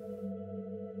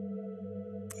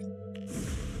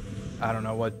I don't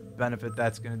know what benefit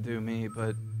that's gonna do me,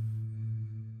 but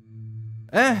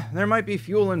there might be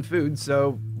fuel and food,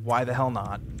 so why the hell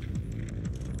not?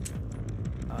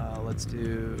 Let's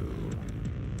do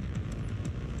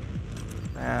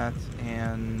that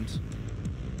and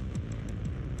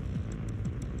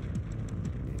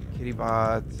kitty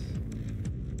bot.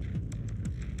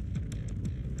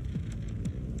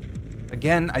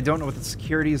 Again, I don't know what the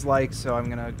security is like, so I'm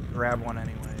gonna grab one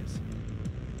anyways.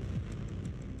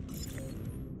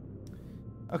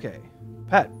 Okay,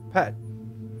 pet.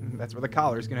 That's where the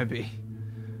collar is gonna be.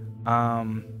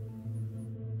 And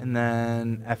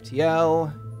then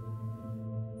FTL.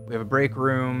 We have a break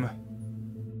room.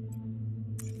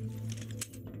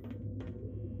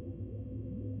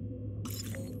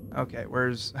 Okay,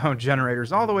 where's... Oh,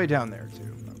 generators all the way down there,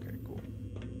 too. Okay, cool.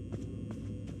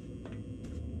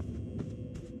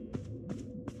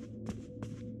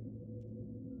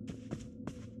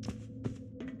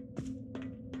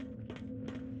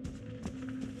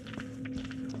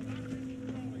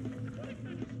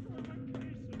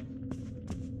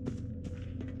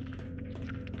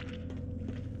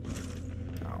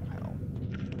 Oh, hell.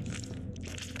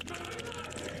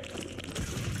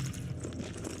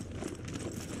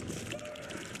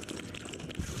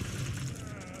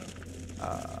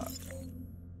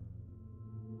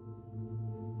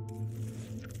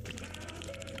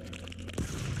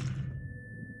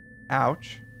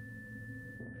 Ouch.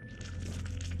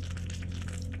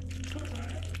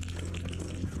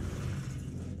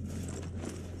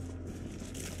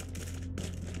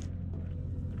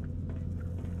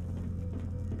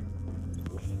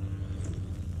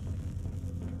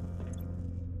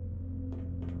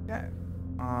 Okay.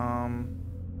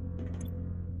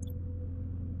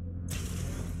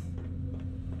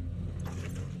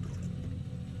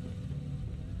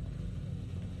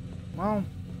 Well,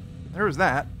 there was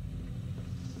that.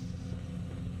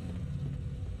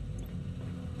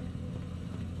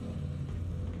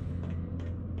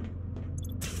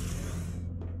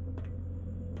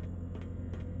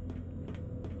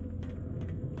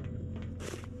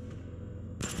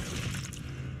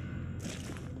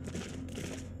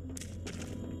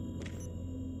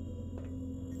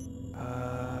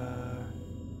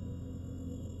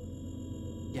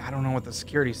 I don't know what the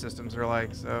security systems are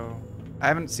like, so I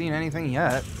haven't seen anything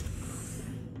yet.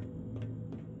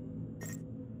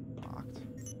 Locked.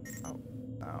 Oh,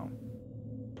 no.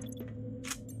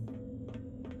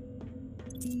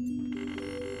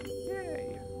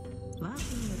 Yay. ワープ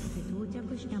によって到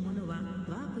着したものは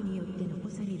ワープによって残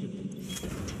される。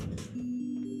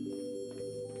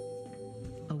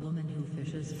A woman who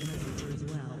fishes in a river's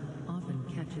well often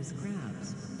catches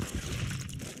crabs.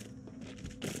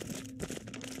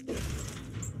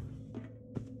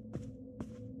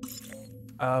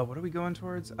 What are we going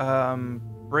towards?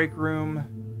 Break room.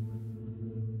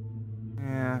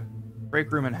 Yeah,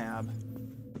 break room and hab.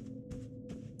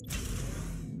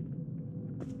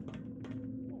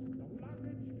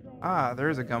 Ah,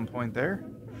 there's a gunpoint there.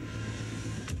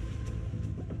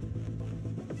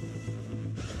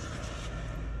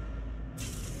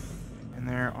 And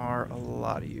there are a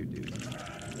lot of you dudes.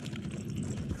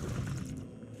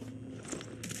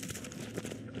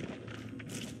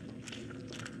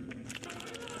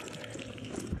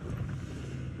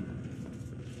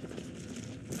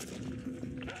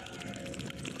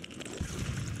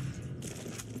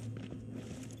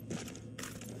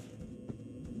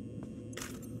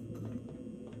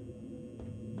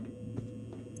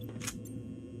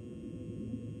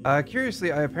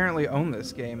 Curiously, I apparently own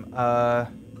this game. I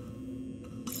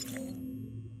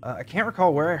can't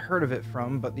recall where I heard of it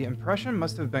from, but the impression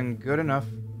must have been good enough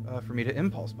for me to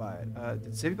impulse buy it.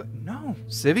 Did Civvy play? No,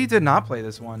 Civvy did not play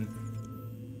this one.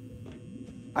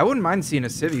 I wouldn't mind seeing a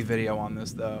Civvy video on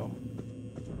this, though.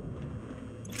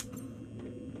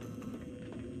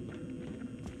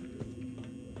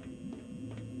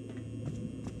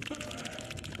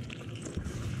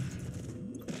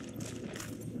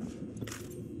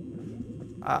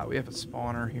 Ah, we have a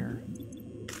spawner here.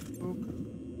 Boop.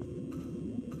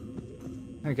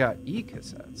 I got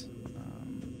e-cassettes.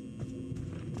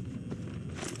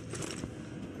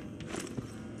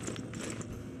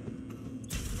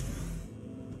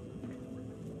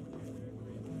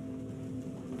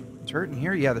 Turret in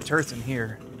here? Yeah, the turret's in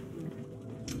here.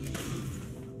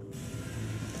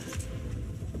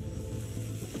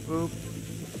 Boop.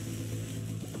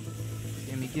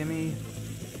 Gimme, gimme.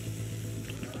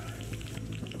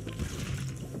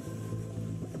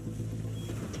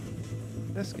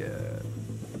 Biscuit.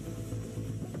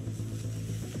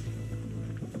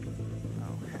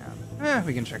 Oh, hab.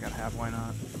 We can check out hab, why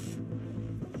not?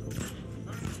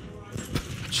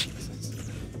 Jesus.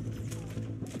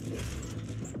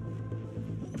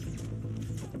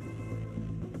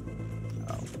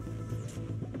 Oh.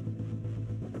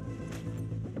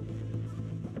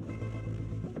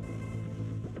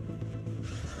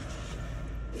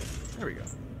 There we go.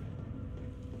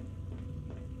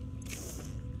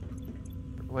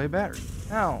 AAA battery.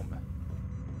 Helm.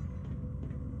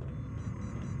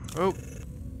 Oh.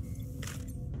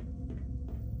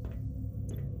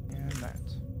 And that.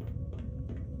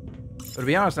 But to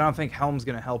be honest, I don't think Helm's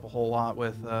gonna help a whole lot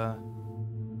with,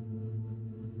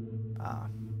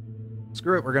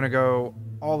 screw it, we're gonna go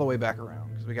all the way back around,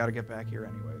 because we gotta get back here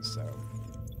anyways, so.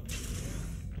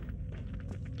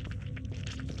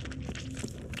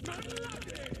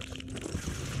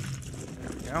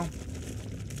 There we go.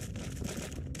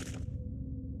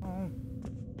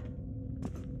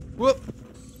 Whoop!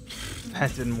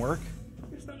 That didn't work.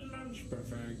 Is the lunch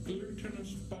buffet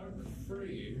glutinous bug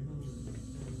free?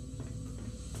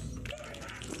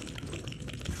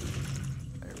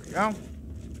 There we go.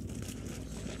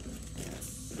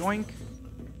 Doink.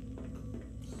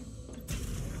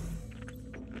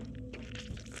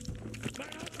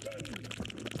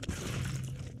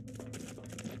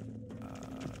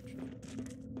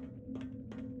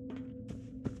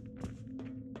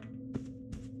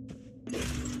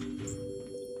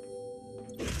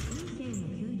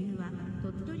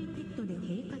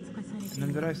 And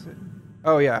then did I say?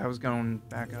 Oh yeah, I was going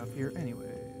back up here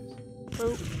anyways.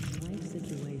 Boop. Life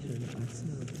situations are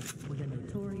smooth with a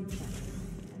notorious pet.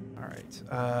 Alright,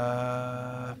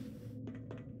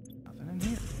 nothing in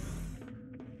here.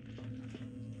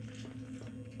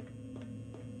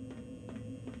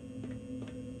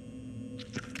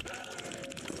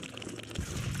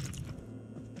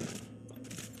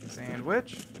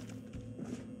 Sandwich.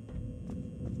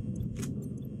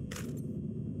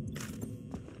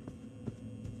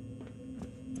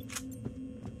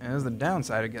 And as the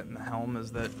downside of getting the helm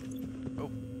is that,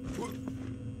 oh,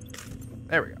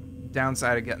 there we go.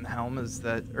 Downside of getting the helm is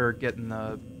that, or getting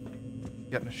a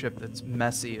ship that's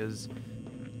messy is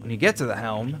when you get to the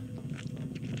helm,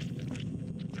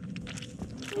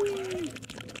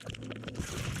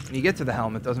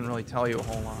 it doesn't really tell you a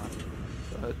whole lot,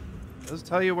 but it does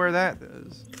tell you where that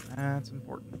is. That's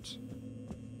important.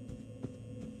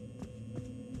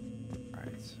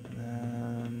 Alright, and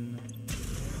then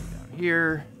down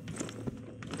here.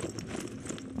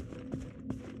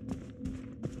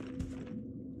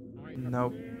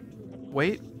 Nope.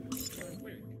 Wait.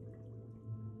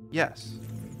 Yes.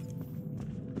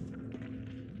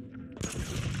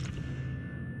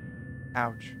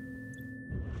 Ouch.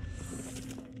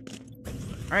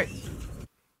 Alright.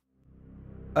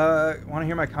 Want to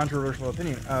hear my controversial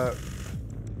opinion?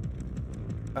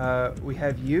 We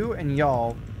have you and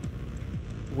y'all.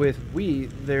 With we,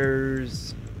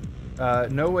 there's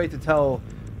no way to tell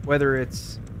whether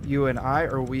it's you and I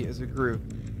or we as a group.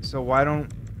 So why don't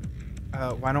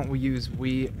we use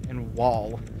we and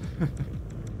wall?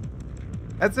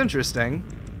 That's interesting.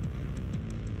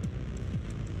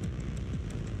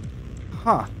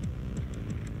 Huh.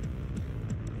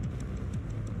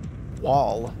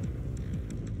 Wall.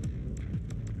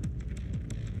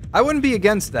 I wouldn't be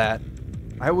against that.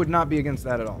 I would not be against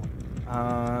that at all.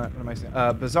 What am I saying?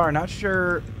 Bizarre. Not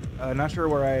sure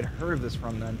where I had heard of this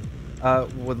from then.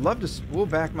 Would love to spool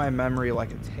back my memory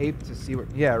like a tape to see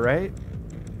what... Yeah, right?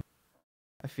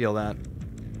 I feel that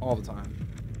all the time.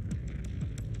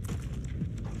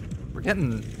 We're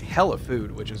getting hella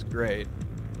food, which is great.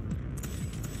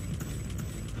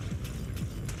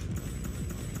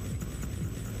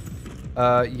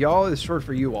 Y'all is short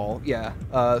for you all. Yeah.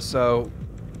 So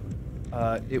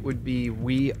it would be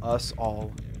we, us,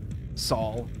 all.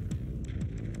 Saul.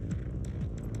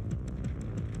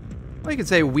 Well, you could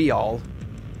say we all.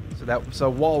 So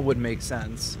wall would make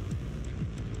sense.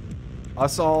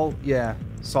 Us all, yeah,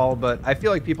 Saul, but I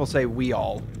feel like people say we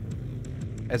all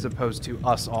as opposed to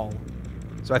us all.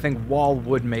 So I think wall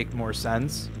would make more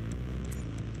sense.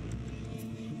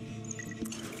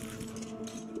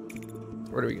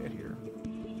 Where do we get here?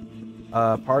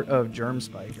 Part of Germ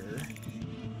Spiker.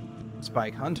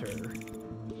 Spike Hunter.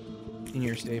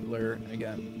 Senior Stapler, and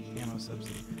again, ammo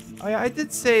subsidy. Oh yeah, I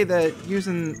did say that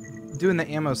doing the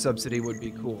ammo subsidy would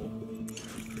be cool.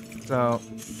 So,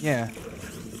 yeah.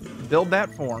 Build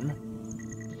that form.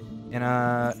 And,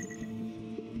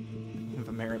 with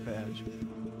a merit badge.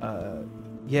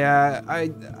 Yeah,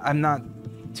 I'm not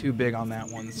too big on that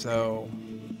one, so...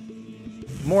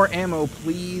 More ammo,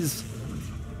 please.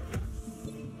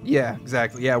 Yeah,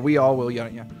 exactly. Yeah, we all will,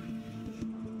 yeah.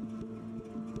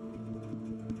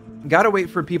 Gotta wait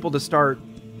for people to start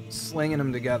slinging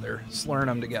them together, slurring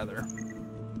them together.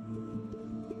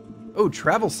 Oh,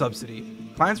 travel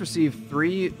subsidy. Clients receive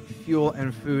 3 fuel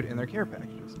and food in their care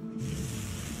packages.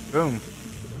 Boom.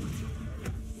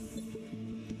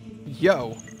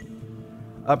 Yo.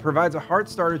 Provides a heart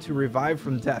starter to revive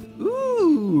from death.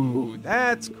 Ooh,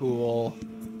 that's cool.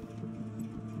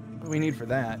 What do we need for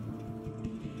that?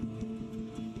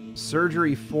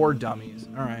 Surgery for dummies.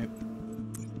 All right.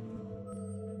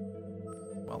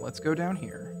 Well, let's go down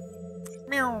here.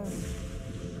 Meow.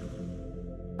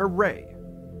 Hooray.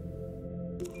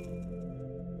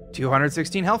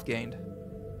 216 health gained.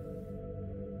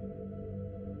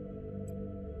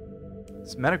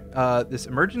 This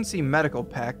emergency medical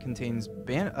pack contains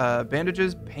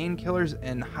bandages, painkillers,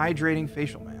 and hydrating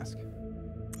facial mask.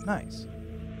 Nice.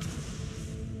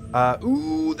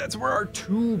 Ooh, that's where our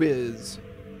tube is.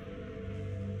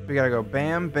 We gotta go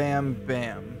bam, bam,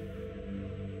 bam.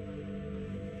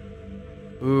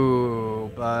 Ooh,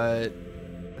 but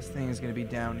this thing is gonna be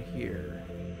down here.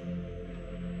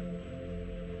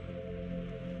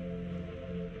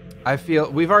 I feel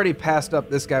we've already passed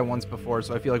up this guy once before,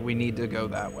 so I feel like we need to go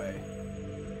that way.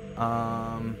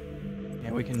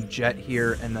 Yeah, we can jet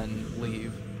here and then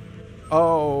leave.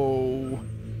 Oh,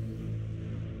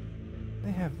 they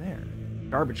have there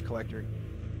garbage collector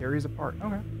carries a part.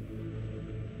 Okay.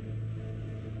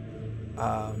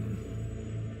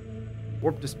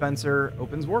 Warp dispenser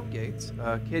opens warp gates.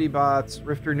 Kitty bots,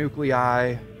 Rifter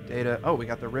nuclei, data. Oh, we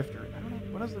got the Rifter. I don't know.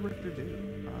 What does the Rifter do?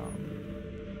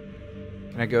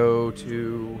 Can I go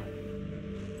to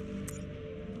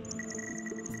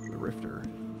the Rifter?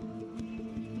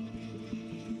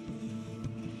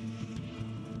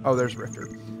 Oh, there's Rifter.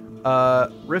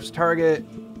 Rift's target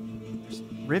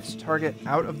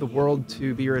out of the world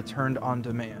to be returned on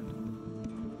demand.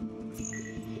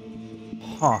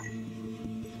 Huh.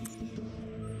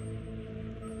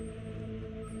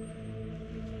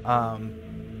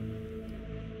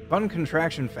 Fun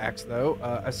contraction facts, though.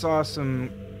 I saw some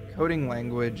coding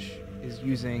language is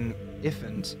using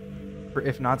ifant for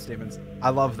if not statements. I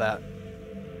love that.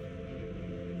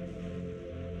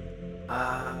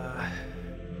 Yeah,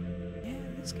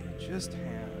 this guy just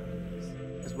has.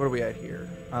 Because what are we at here?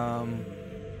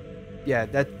 Yeah,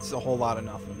 that's a whole lot of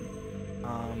nothing.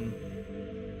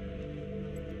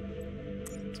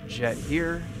 jet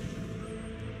here.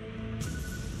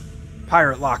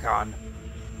 Pirate lock-on.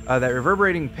 That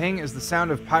reverberating ping is the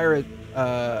sound of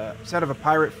a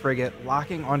pirate frigate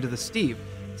locking onto the Steve.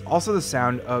 It's also the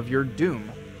sound of your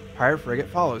doom. Pirate frigate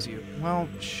follows you. Well,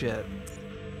 shit.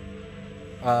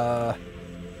 Well,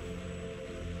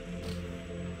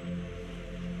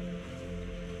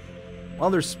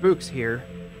 there's spooks here.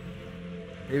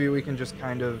 Maybe we can just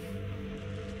kind of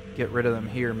get rid of them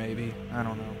here, maybe. I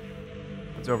don't know.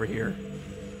 What's over here?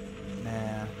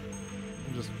 Nah.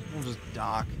 We'll just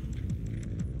dock.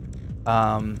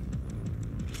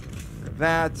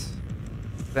 That.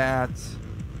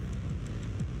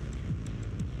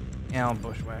 Yeah, I'll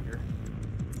bushwhacker.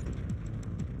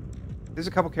 There's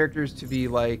a couple characters to be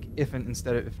like if and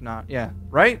instead of if not. Yeah,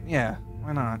 right? Yeah,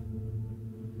 why not?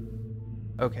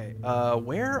 Okay,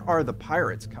 where are the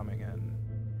pirates coming in?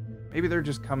 Maybe they're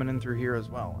just coming in through here as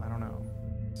well. I don't know.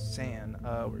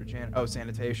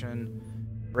 Sanitation.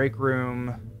 Break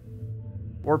room.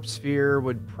 Warp sphere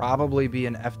would probably be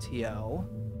an FTL.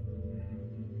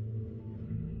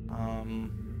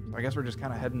 So I guess we're just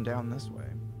kind of heading down this way.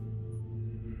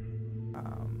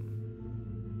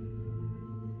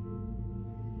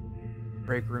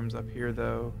 Break room's up here,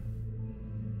 though.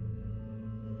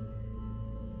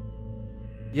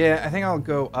 Yeah, I think I'll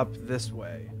go up this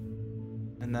way.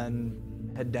 And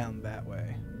then head down that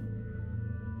way.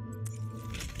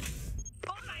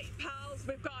 Alright, pals,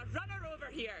 we've got a runner over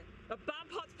here. The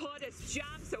Bampot's pod is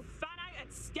jammed, so fan out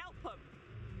and scalp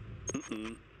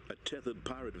him. A tethered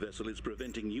pirate vessel is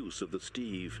preventing use of the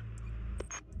Steve.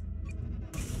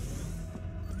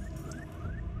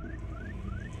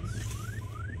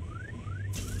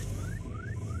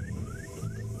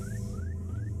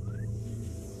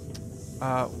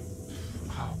 Oh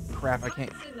crap, I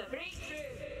can't.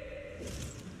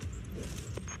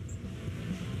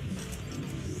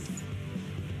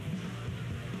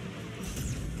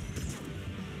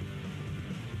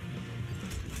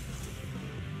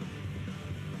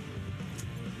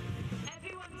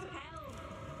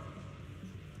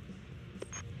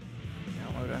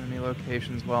 Download enemy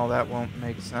locations. Well, that won't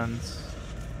make sense.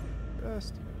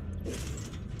 Just.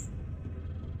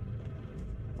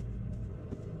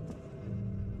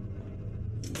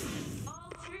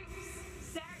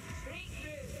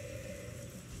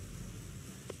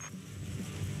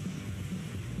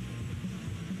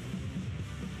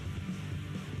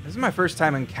 This is my first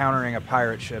time encountering a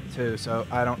pirate ship, too, so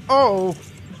I don't... Oh!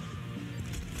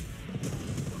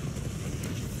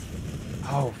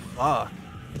 Oh, fuck.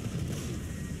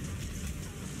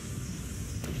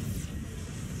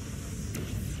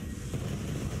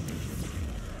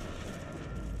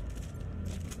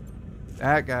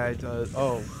 That guy does...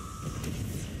 Oh.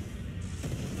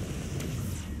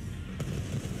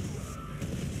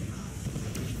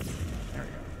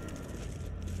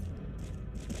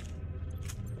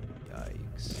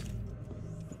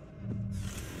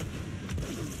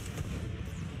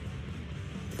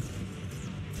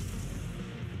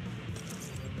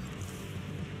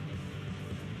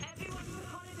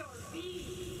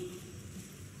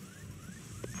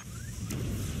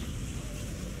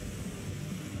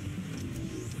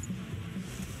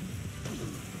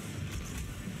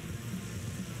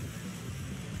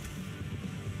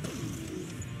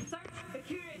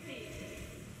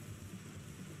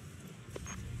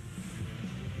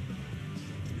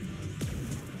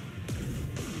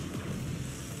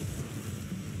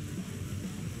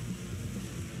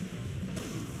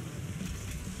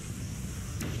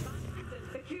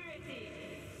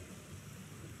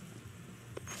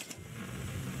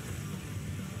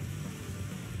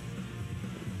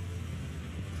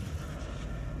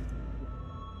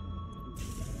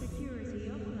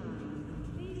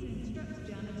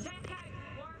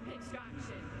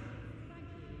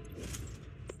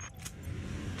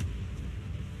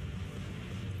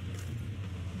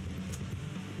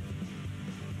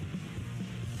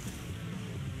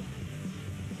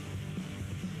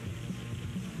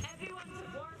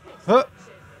 Huh.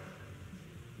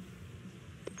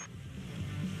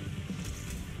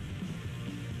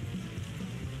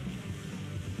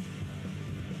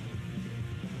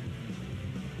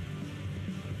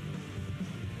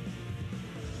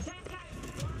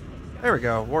 There we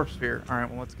go, warp sphere. Alright,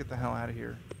 well, let's get the hell out of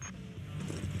here.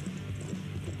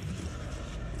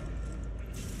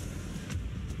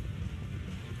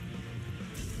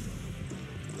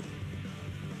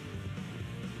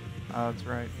 Oh, that's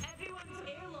right.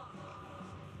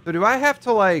 So do I have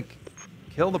to, like,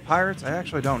 kill the pirates? I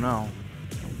actually don't know.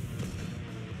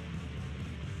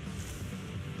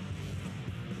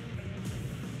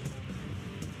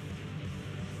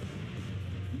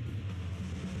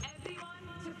 Everyone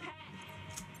to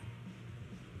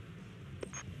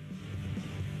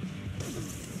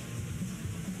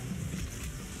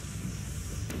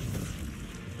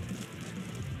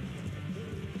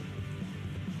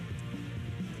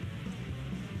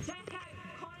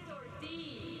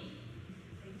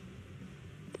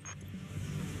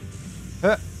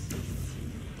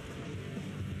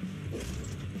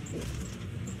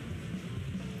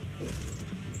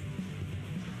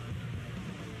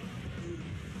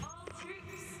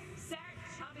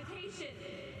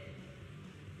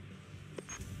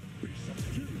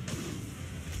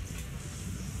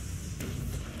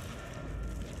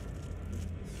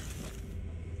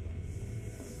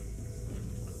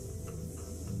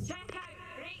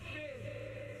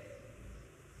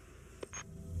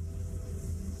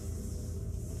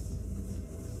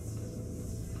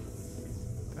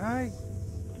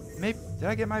Did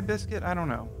I get my biscuit? I don't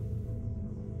know.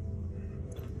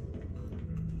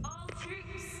 All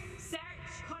troops, search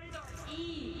corridor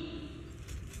E.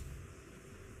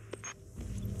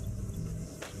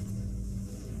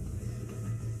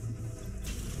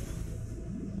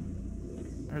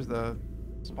 There's the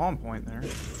spawn point there.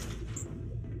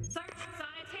 Search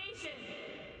sanitation.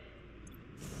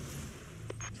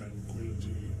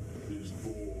 Tranquility is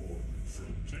born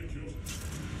from taking.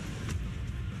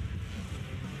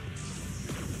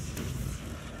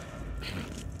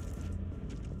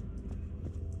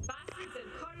 Bastards in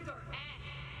corridor F.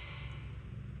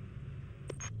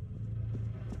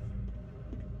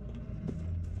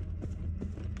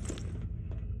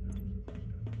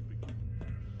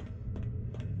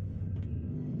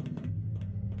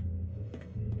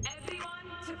 Everyone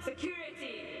to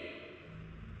security.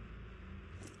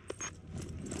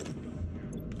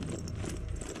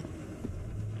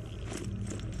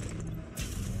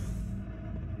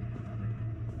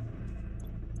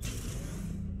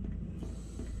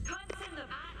 Cuts in the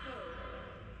atmo.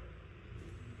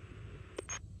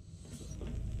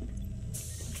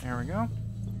 There we go.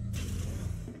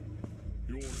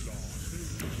 Your last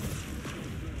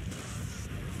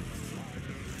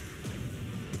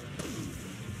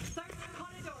Search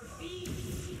corridor B.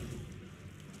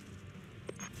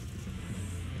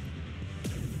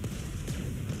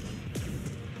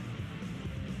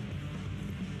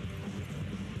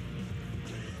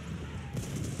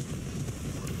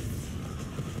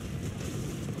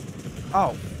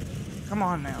 Oh, come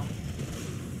on now.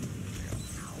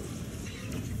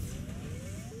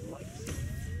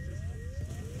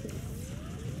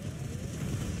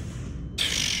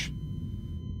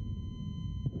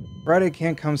 Friday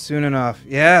can't come soon enough.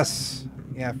 Yes.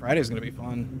 Yeah, Friday's gonna be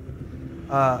fun.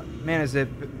 Man, is it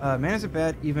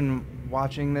bad? Even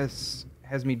watching this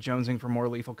has me jonesing for more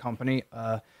Lethal Company.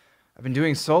 I've been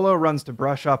doing solo runs to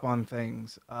brush up on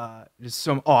things. Just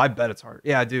so. Oh, I bet it's hard.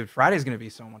 Yeah, dude, Friday's gonna be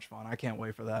so much fun. I can't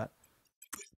wait for that.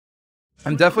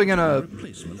 I'm definitely gonna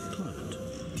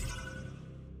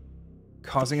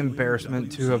causing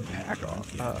embarrassment to a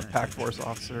pack force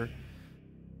officer.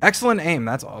 Excellent aim.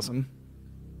 That's awesome.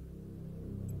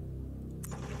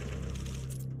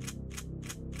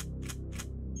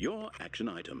 Your action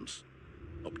items.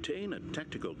 Obtain a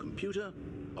tactical computer,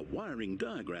 a wiring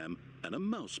diagram, and a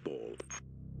mouse ball.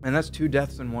 And that's 2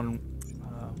 deaths in one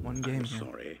game I'm here.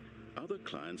 sorry. Other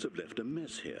clients have left a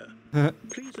mess here.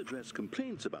 Please address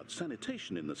complaints about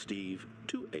sanitation in the Steve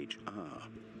to HR.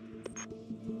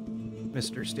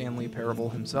 Mr. Stanley Parable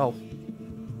himself.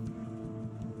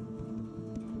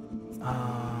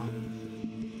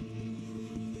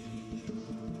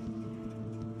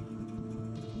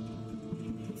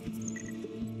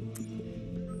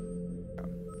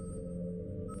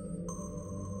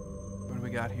 What do we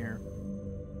got here?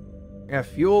 We got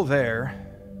fuel there.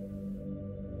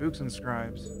 Books and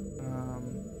scribes.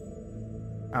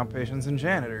 Outpatients and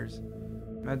janitors.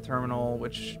 Med terminal,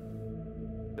 which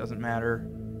doesn't matter.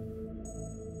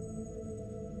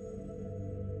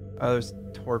 There's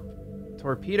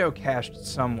torpedo cached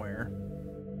somewhere.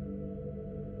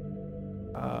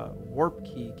 Warp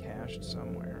key cached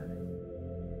somewhere.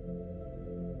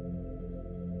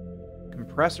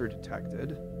 Compressor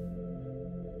detected.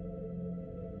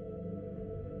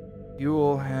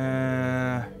 Fuel,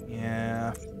 yeah.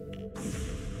 Yeah.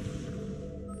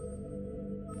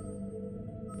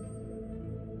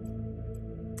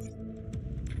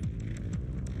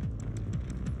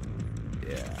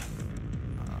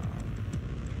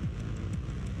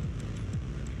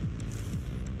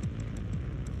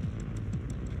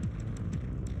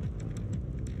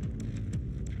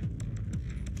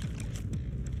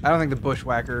 I don't think the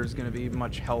bushwhacker is going to be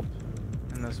much help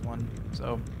in this one,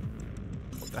 so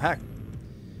what the heck.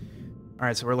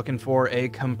 Alright, so we're looking for a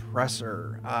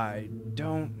compressor. I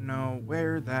don't know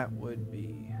where that would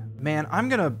be. Man, I'm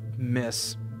going to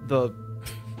miss the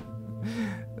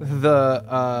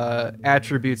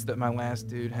attributes that my last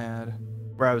dude had,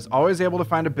 where I was always able to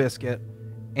find a biscuit,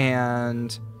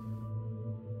 and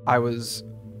I was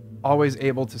always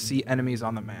able to see enemies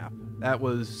on the map. That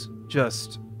was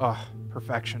just,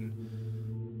 perfection.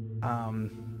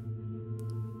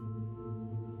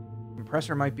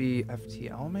 Compressor might be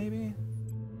FTL, maybe?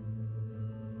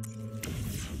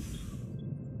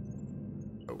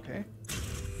 Okay.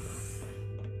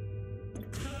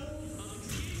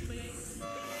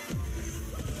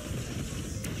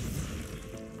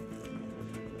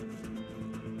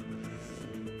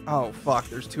 Oh, fuck,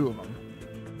 there's 2 of them.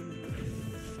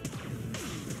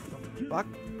 Fuck.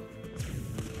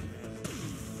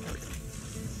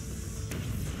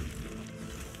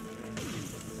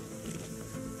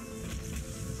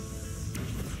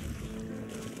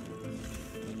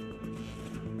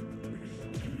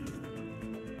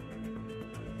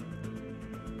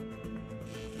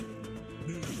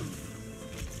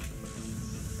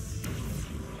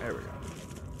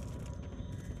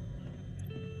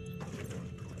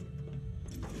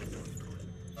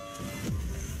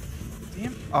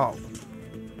 Oh.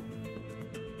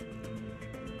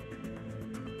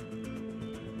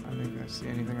 I don't think I see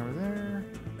anything over there.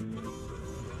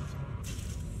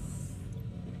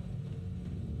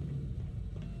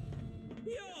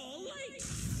 You're late.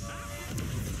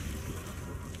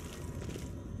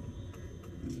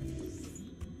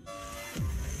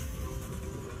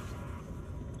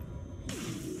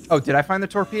 Oh, did I find the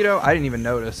torpedo? I didn't even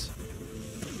notice.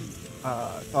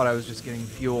 Thought I was just getting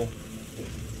fuel.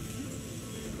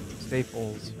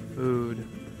 Staples, food.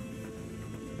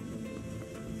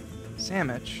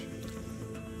 Sandwich.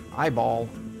 Eyeball.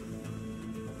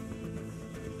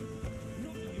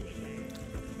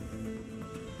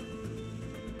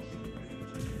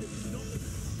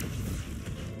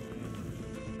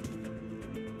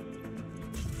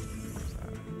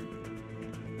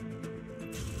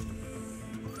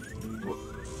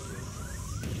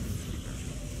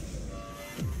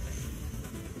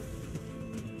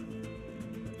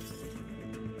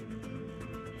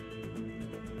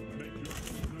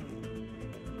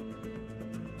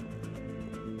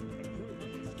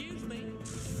 Excuse me.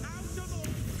 Out of order.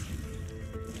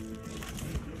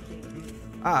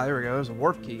 Ah, there we go. There's a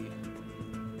warp key.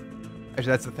 Actually,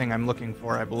 that's the thing I'm looking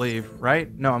for, I believe.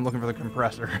 Right? No, I'm looking for the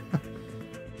compressor. But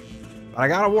I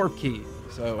got a warp key.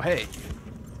 So, hey.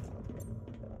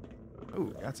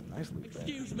 Ooh, got some nice loot there.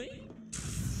 Excuse me.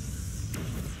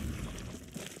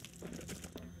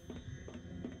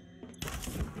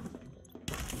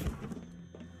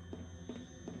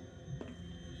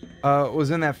 Was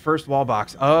in that first wall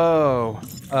box. Oh.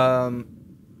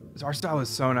 Our style is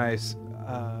so nice.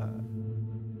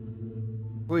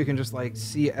 Well, you can just, like,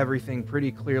 see everything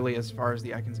pretty clearly as far as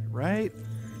the eye can see. Right?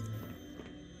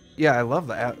 Yeah, I love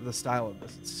the style of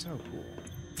this. It's so cool.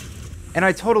 And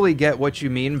I totally get what you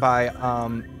mean by,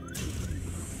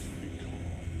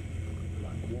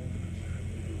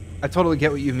 I totally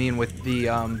get what you mean with the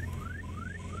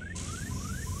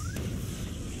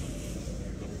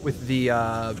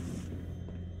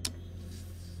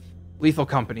Lethal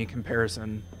Company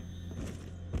comparison.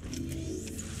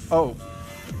 Oh.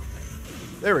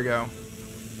 There we go.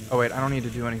 Oh, wait, I don't need to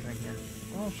do anything here.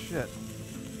 Oh, shit.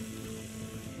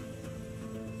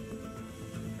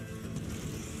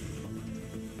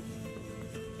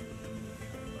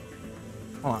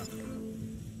 Hold on.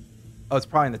 Oh, it's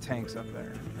probably in the tanks up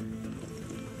there.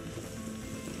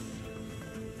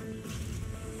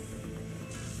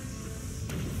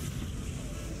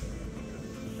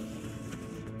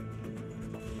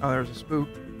 Oh, there's a spook.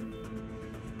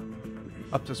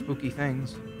 Up to spooky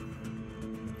things.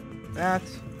 That.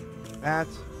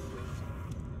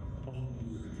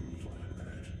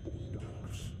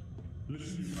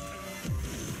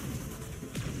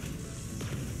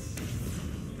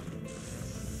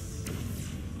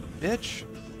 Bitch.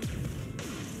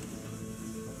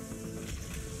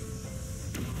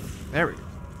 There we go.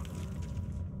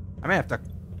 I may have to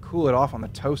cool it off on the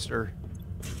toaster.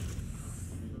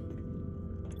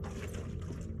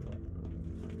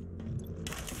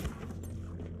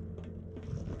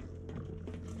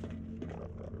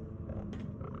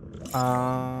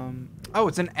 Oh,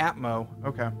 it's an Atmo.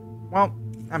 Okay. Well,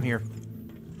 I'm here.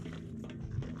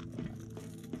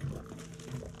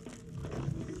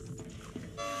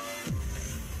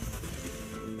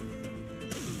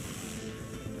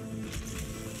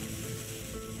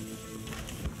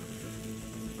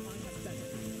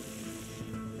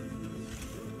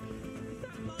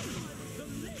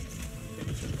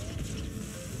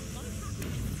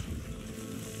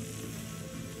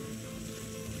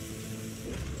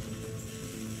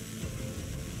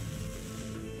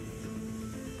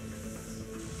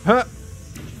 Huh.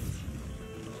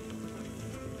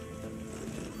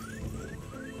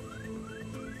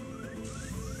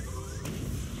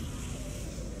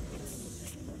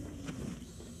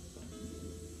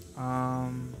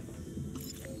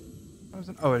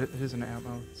 Oh, it is an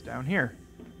ammo. It's down here.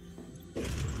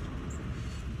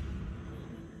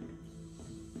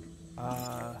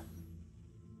 Now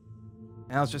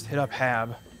let's just hit up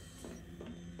Hab.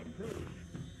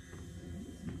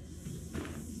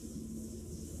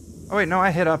 Oh wait, no,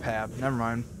 I hit up Hab. Never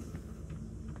mind.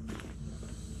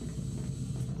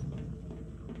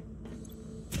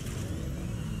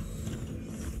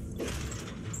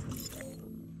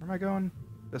 Where am I going?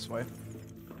 This way.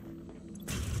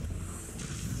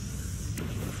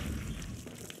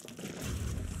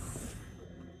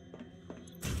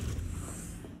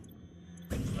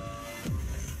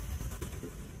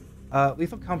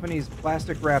 Lethal Company's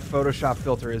plastic wrap Photoshop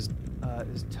filter is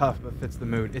tough, but fits the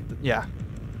mood. Yeah.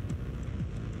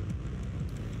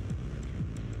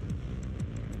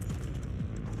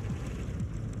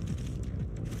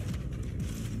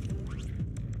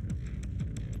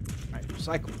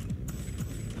 Recycle.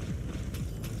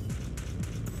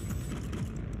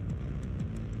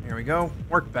 Here we go.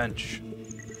 Workbench.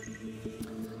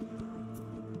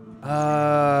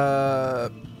 I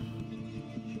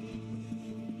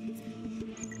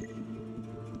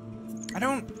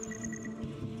don't...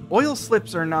 Oil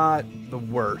slips are not the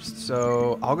worst,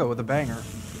 so I'll go with a banger.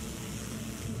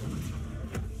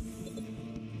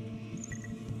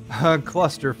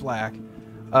 Cluster flak.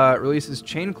 Releases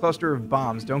chain cluster of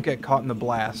bombs. Don't get caught in the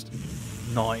blast.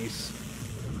 Nice.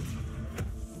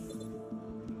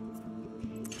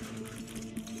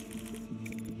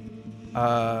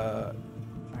 I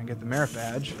get the merit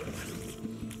badge.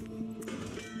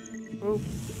 Oh.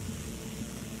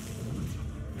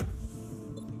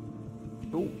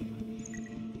 Oh.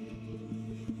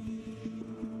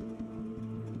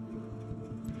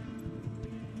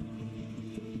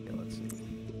 Okay, let's see.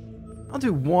 I'll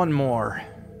do one more.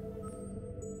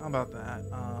 How about that?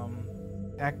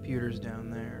 Attack pewter's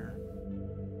down there.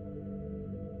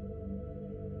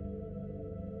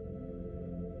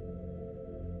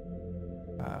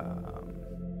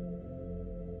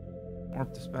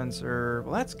 Warp dispenser.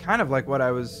 Well, that's kind of like what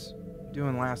I was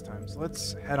doing last time. So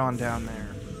let's head on down there.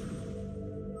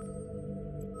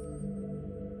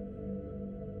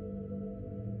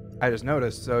 I just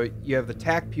noticed. So you have the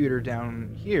tack pewter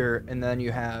down here, and then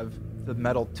you have the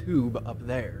metal tube up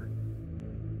there.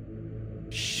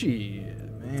 Shit,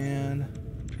 man.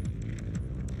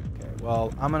 Okay,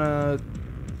 well, I'm gonna...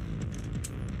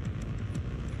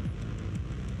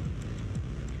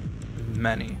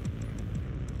 Many.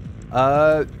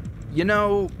 You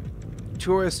know,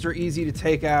 tourists are easy to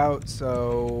take out,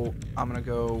 so I'm gonna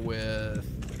go with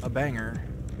a banger.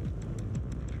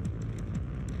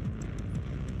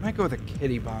 I might go with a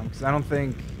kitty bomb, because I don't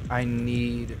think I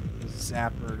need a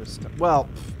zapper to stop. Well,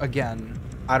 again,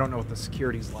 I don't know what the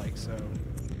security's like, so...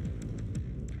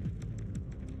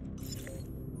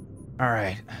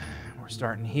 Alright, we're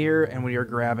starting here, and we are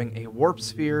grabbing a warp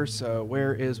sphere, so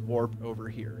where is warp over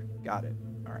here? Got it.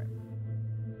 Alright.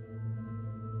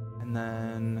 And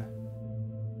then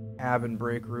cab and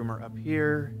break room are up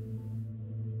here.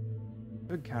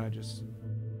 Could kind of just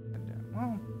head down.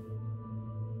 Well,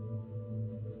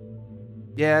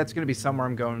 yeah, it's gonna be somewhere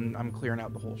I'm clearing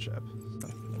out the whole ship. So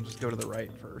we'll just go to the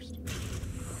right first.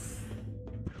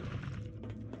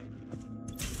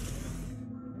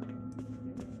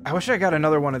 I wish I got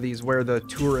another one of these where the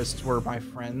tourists were my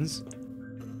friends,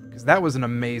 because that was an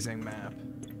amazing map.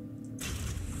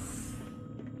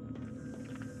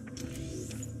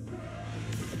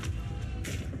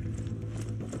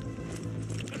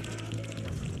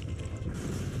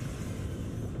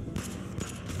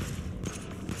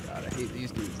 God, I hate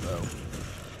these dudes, though.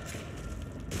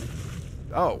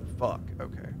 Oh, fuck.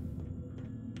 Okay.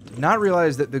 Did not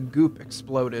realize that the goop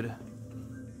exploded.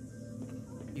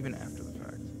 Even after the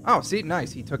fact. Oh, see?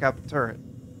 Nice. He took out the turret.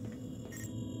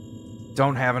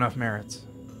 Don't have enough merits.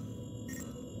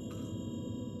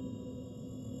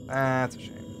 That's a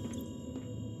shame.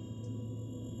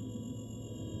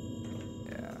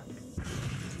 Yeah.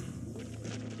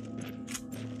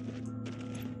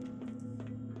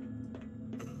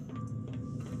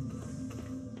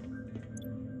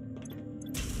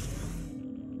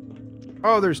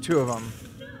 Oh, there's two of them.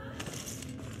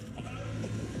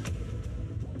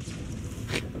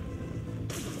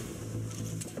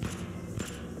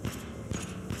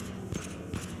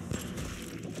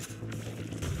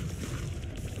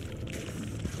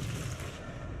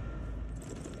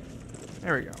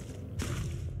 There we go.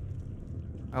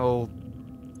 Oh,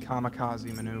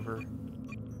 kamikaze maneuver.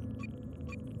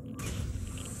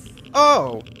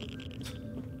 Oh!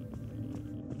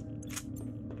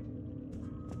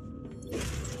 The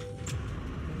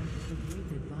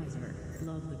great advisor,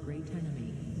 love the great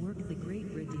enemy, work the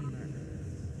great redeemer.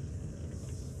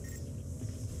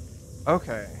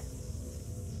 Okay.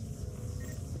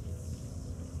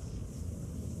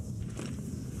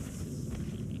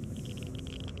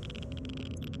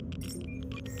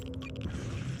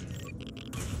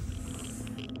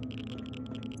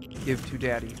 Give to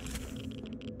daddy.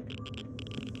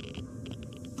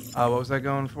 What was I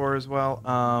going for as well?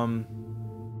 Atmo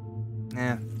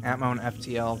and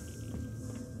FTL.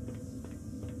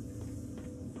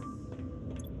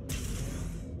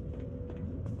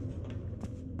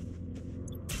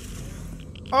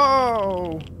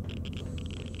 Oh!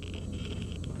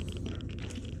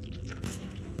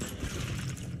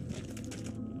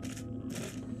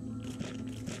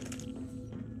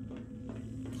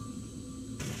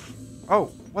 Oh,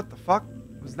 what the fuck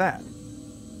was that?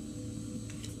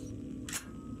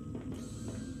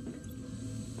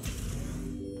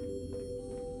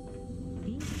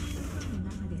 Being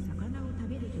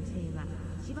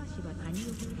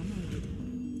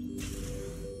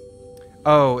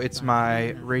Oh, it's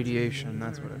my radiation.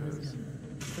 That's what it is.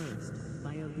 First,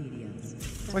 by obedience.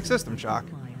 It's like System Shock.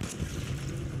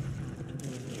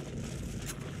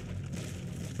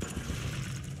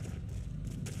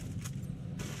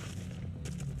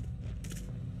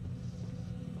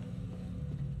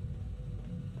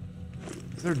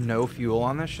 Is there no fuel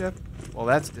on this ship? Well,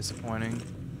 that's disappointing.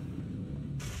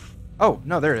 Oh,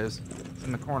 no, there it is. It's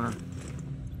in the corner.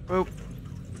 Boop.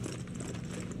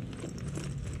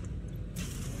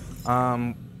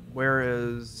 Where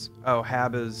is... Oh,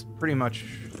 Hab is pretty much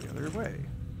the other way.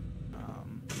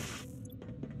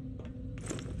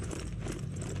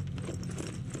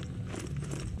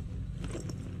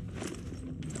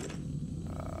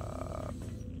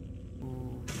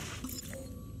 Ooh.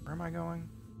 Where am I going?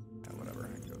 Oh, whatever, I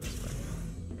can go this way.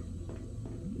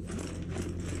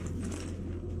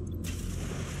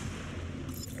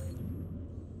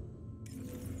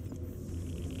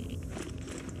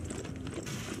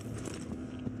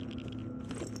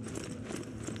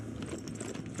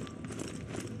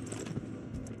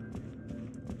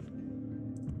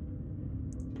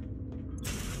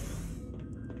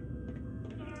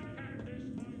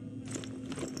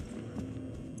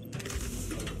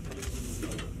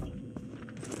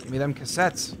 Give me them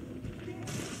cassettes.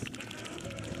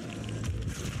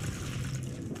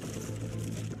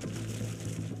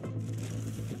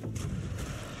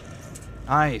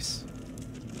 Nice.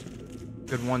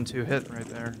 Good 1-2 hit right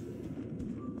there.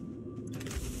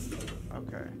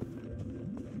 Okay.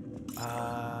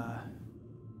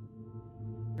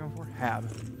 Going for Hab.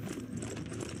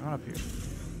 On up here.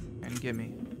 And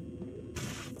gimme.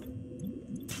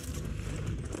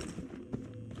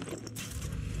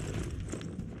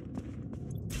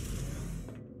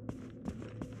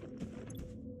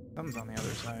 Something's on the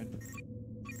other side.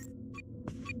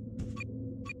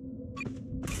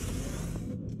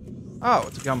 Oh,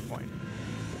 it's a gunpoint.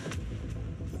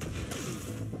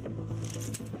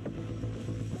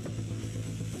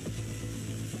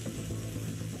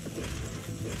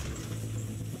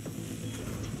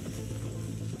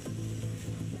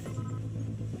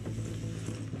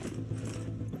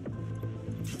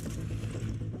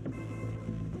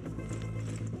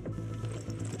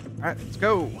 All right, let's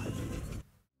go.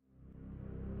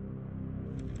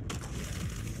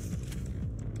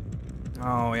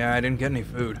 Oh, yeah, I didn't get any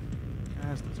food.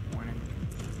 That's disappointing.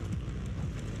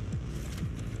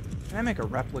 Can I make a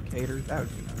replicator? That would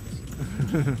be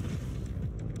nice.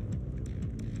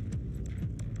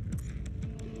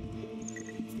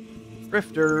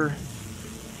 Drifter.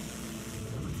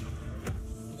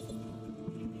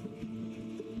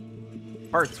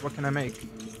 Parts, what can I make?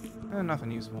 Nothing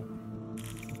useful.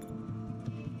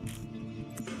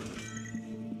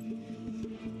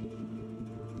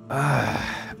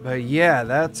 But yeah,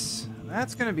 that's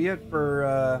gonna be it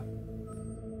for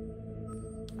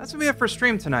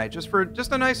stream tonight. Just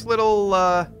a nice little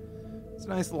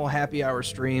happy hour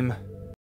stream.